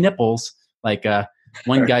 Not money nipples, like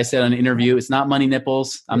one guy said on an interview. It's not money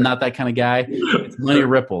nipples. I'm not that kind of guy. It's Money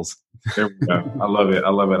Ripples. There we go. I love it. I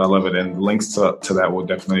love it. I love it. And links to that will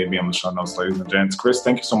definitely be on the show notes, ladies and gents. Chris,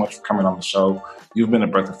 thank you so much for coming on the show. You've been a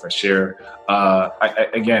breath of fresh air.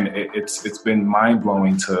 It's been mind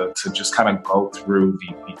blowing to just kind of go through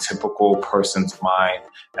the typical person's mind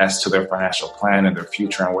as to their financial plan and their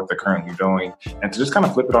future and what they're currently doing, and to just kind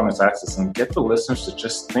of flip it on its axis and get the listeners to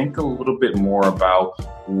just think a little bit more about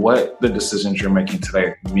what the decisions you're making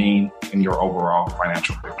today mean in your overall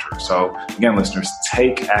financial picture. So again, listeners,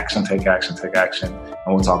 take action, take action, take action,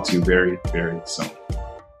 and we'll talk to you very, very soon.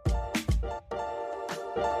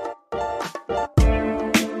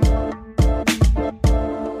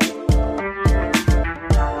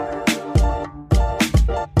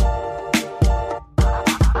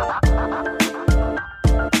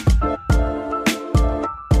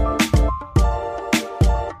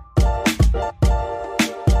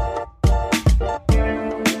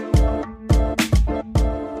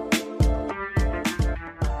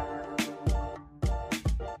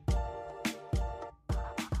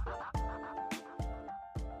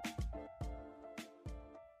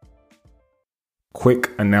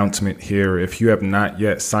 Quick announcement here. If you have not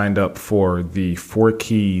yet signed up for the 4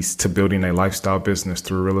 Keys to Building a Lifestyle Business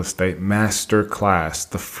Through Real Estate Masterclass,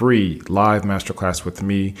 the free live masterclass with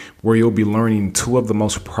me, where you'll be learning 2 of the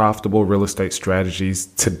most profitable real estate strategies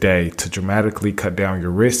today to dramatically cut down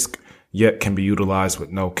your risk, yet can be utilized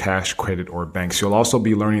with no cash, credit, or banks. You'll also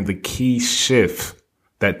be learning the key shift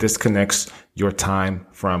that disconnects your time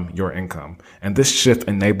from your income. And this shift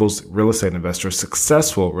enables real estate investors,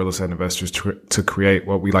 successful real estate investors, to create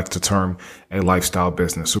what we like to term a lifestyle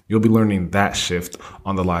business. So you'll be learning that shift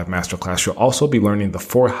on the live masterclass. You'll also be learning the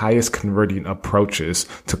 4 highest converting approaches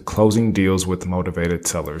to closing deals with motivated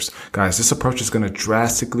sellers. Guys, this approach is going to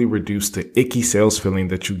drastically reduce the icky sales feeling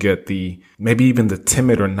that you get, maybe even the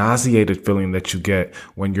timid or nauseated feeling that you get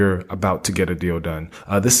when you're about to get a deal done.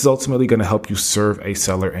 This is ultimately going to help you serve a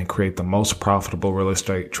seller and create the most profitable real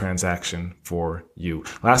estate transaction for you.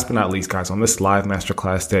 Last but not least, guys, on this live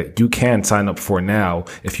masterclass that you can sign up for now,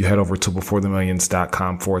 if you head over to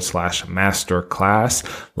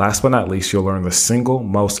beforethemillions.com/masterclass, last but not least, you'll learn the single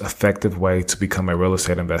most effective way to become a real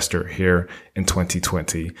estate investor here in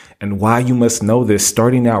 2020 and why you must know this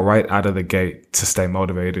starting out right out of the gate to stay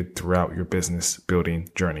motivated throughout your business building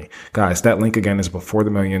journey. Guys, that link again is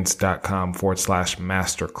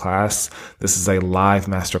beforethemillions.com/masterclass. This is a live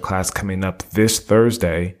masterclass coming up this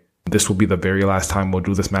Thursday, This will be the very last time we'll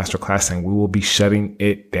do this masterclass, and we will be shutting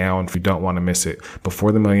it down if you don't want to miss it.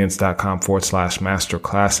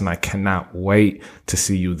 beforethemillions.com/masterclass. And I cannot wait to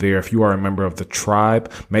see you there. If you are a member of the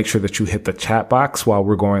tribe, make sure that you hit the chat box while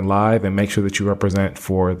we're going live and make sure that you represent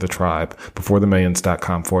for the tribe.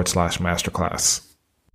 beforethemillions.com/masterclass.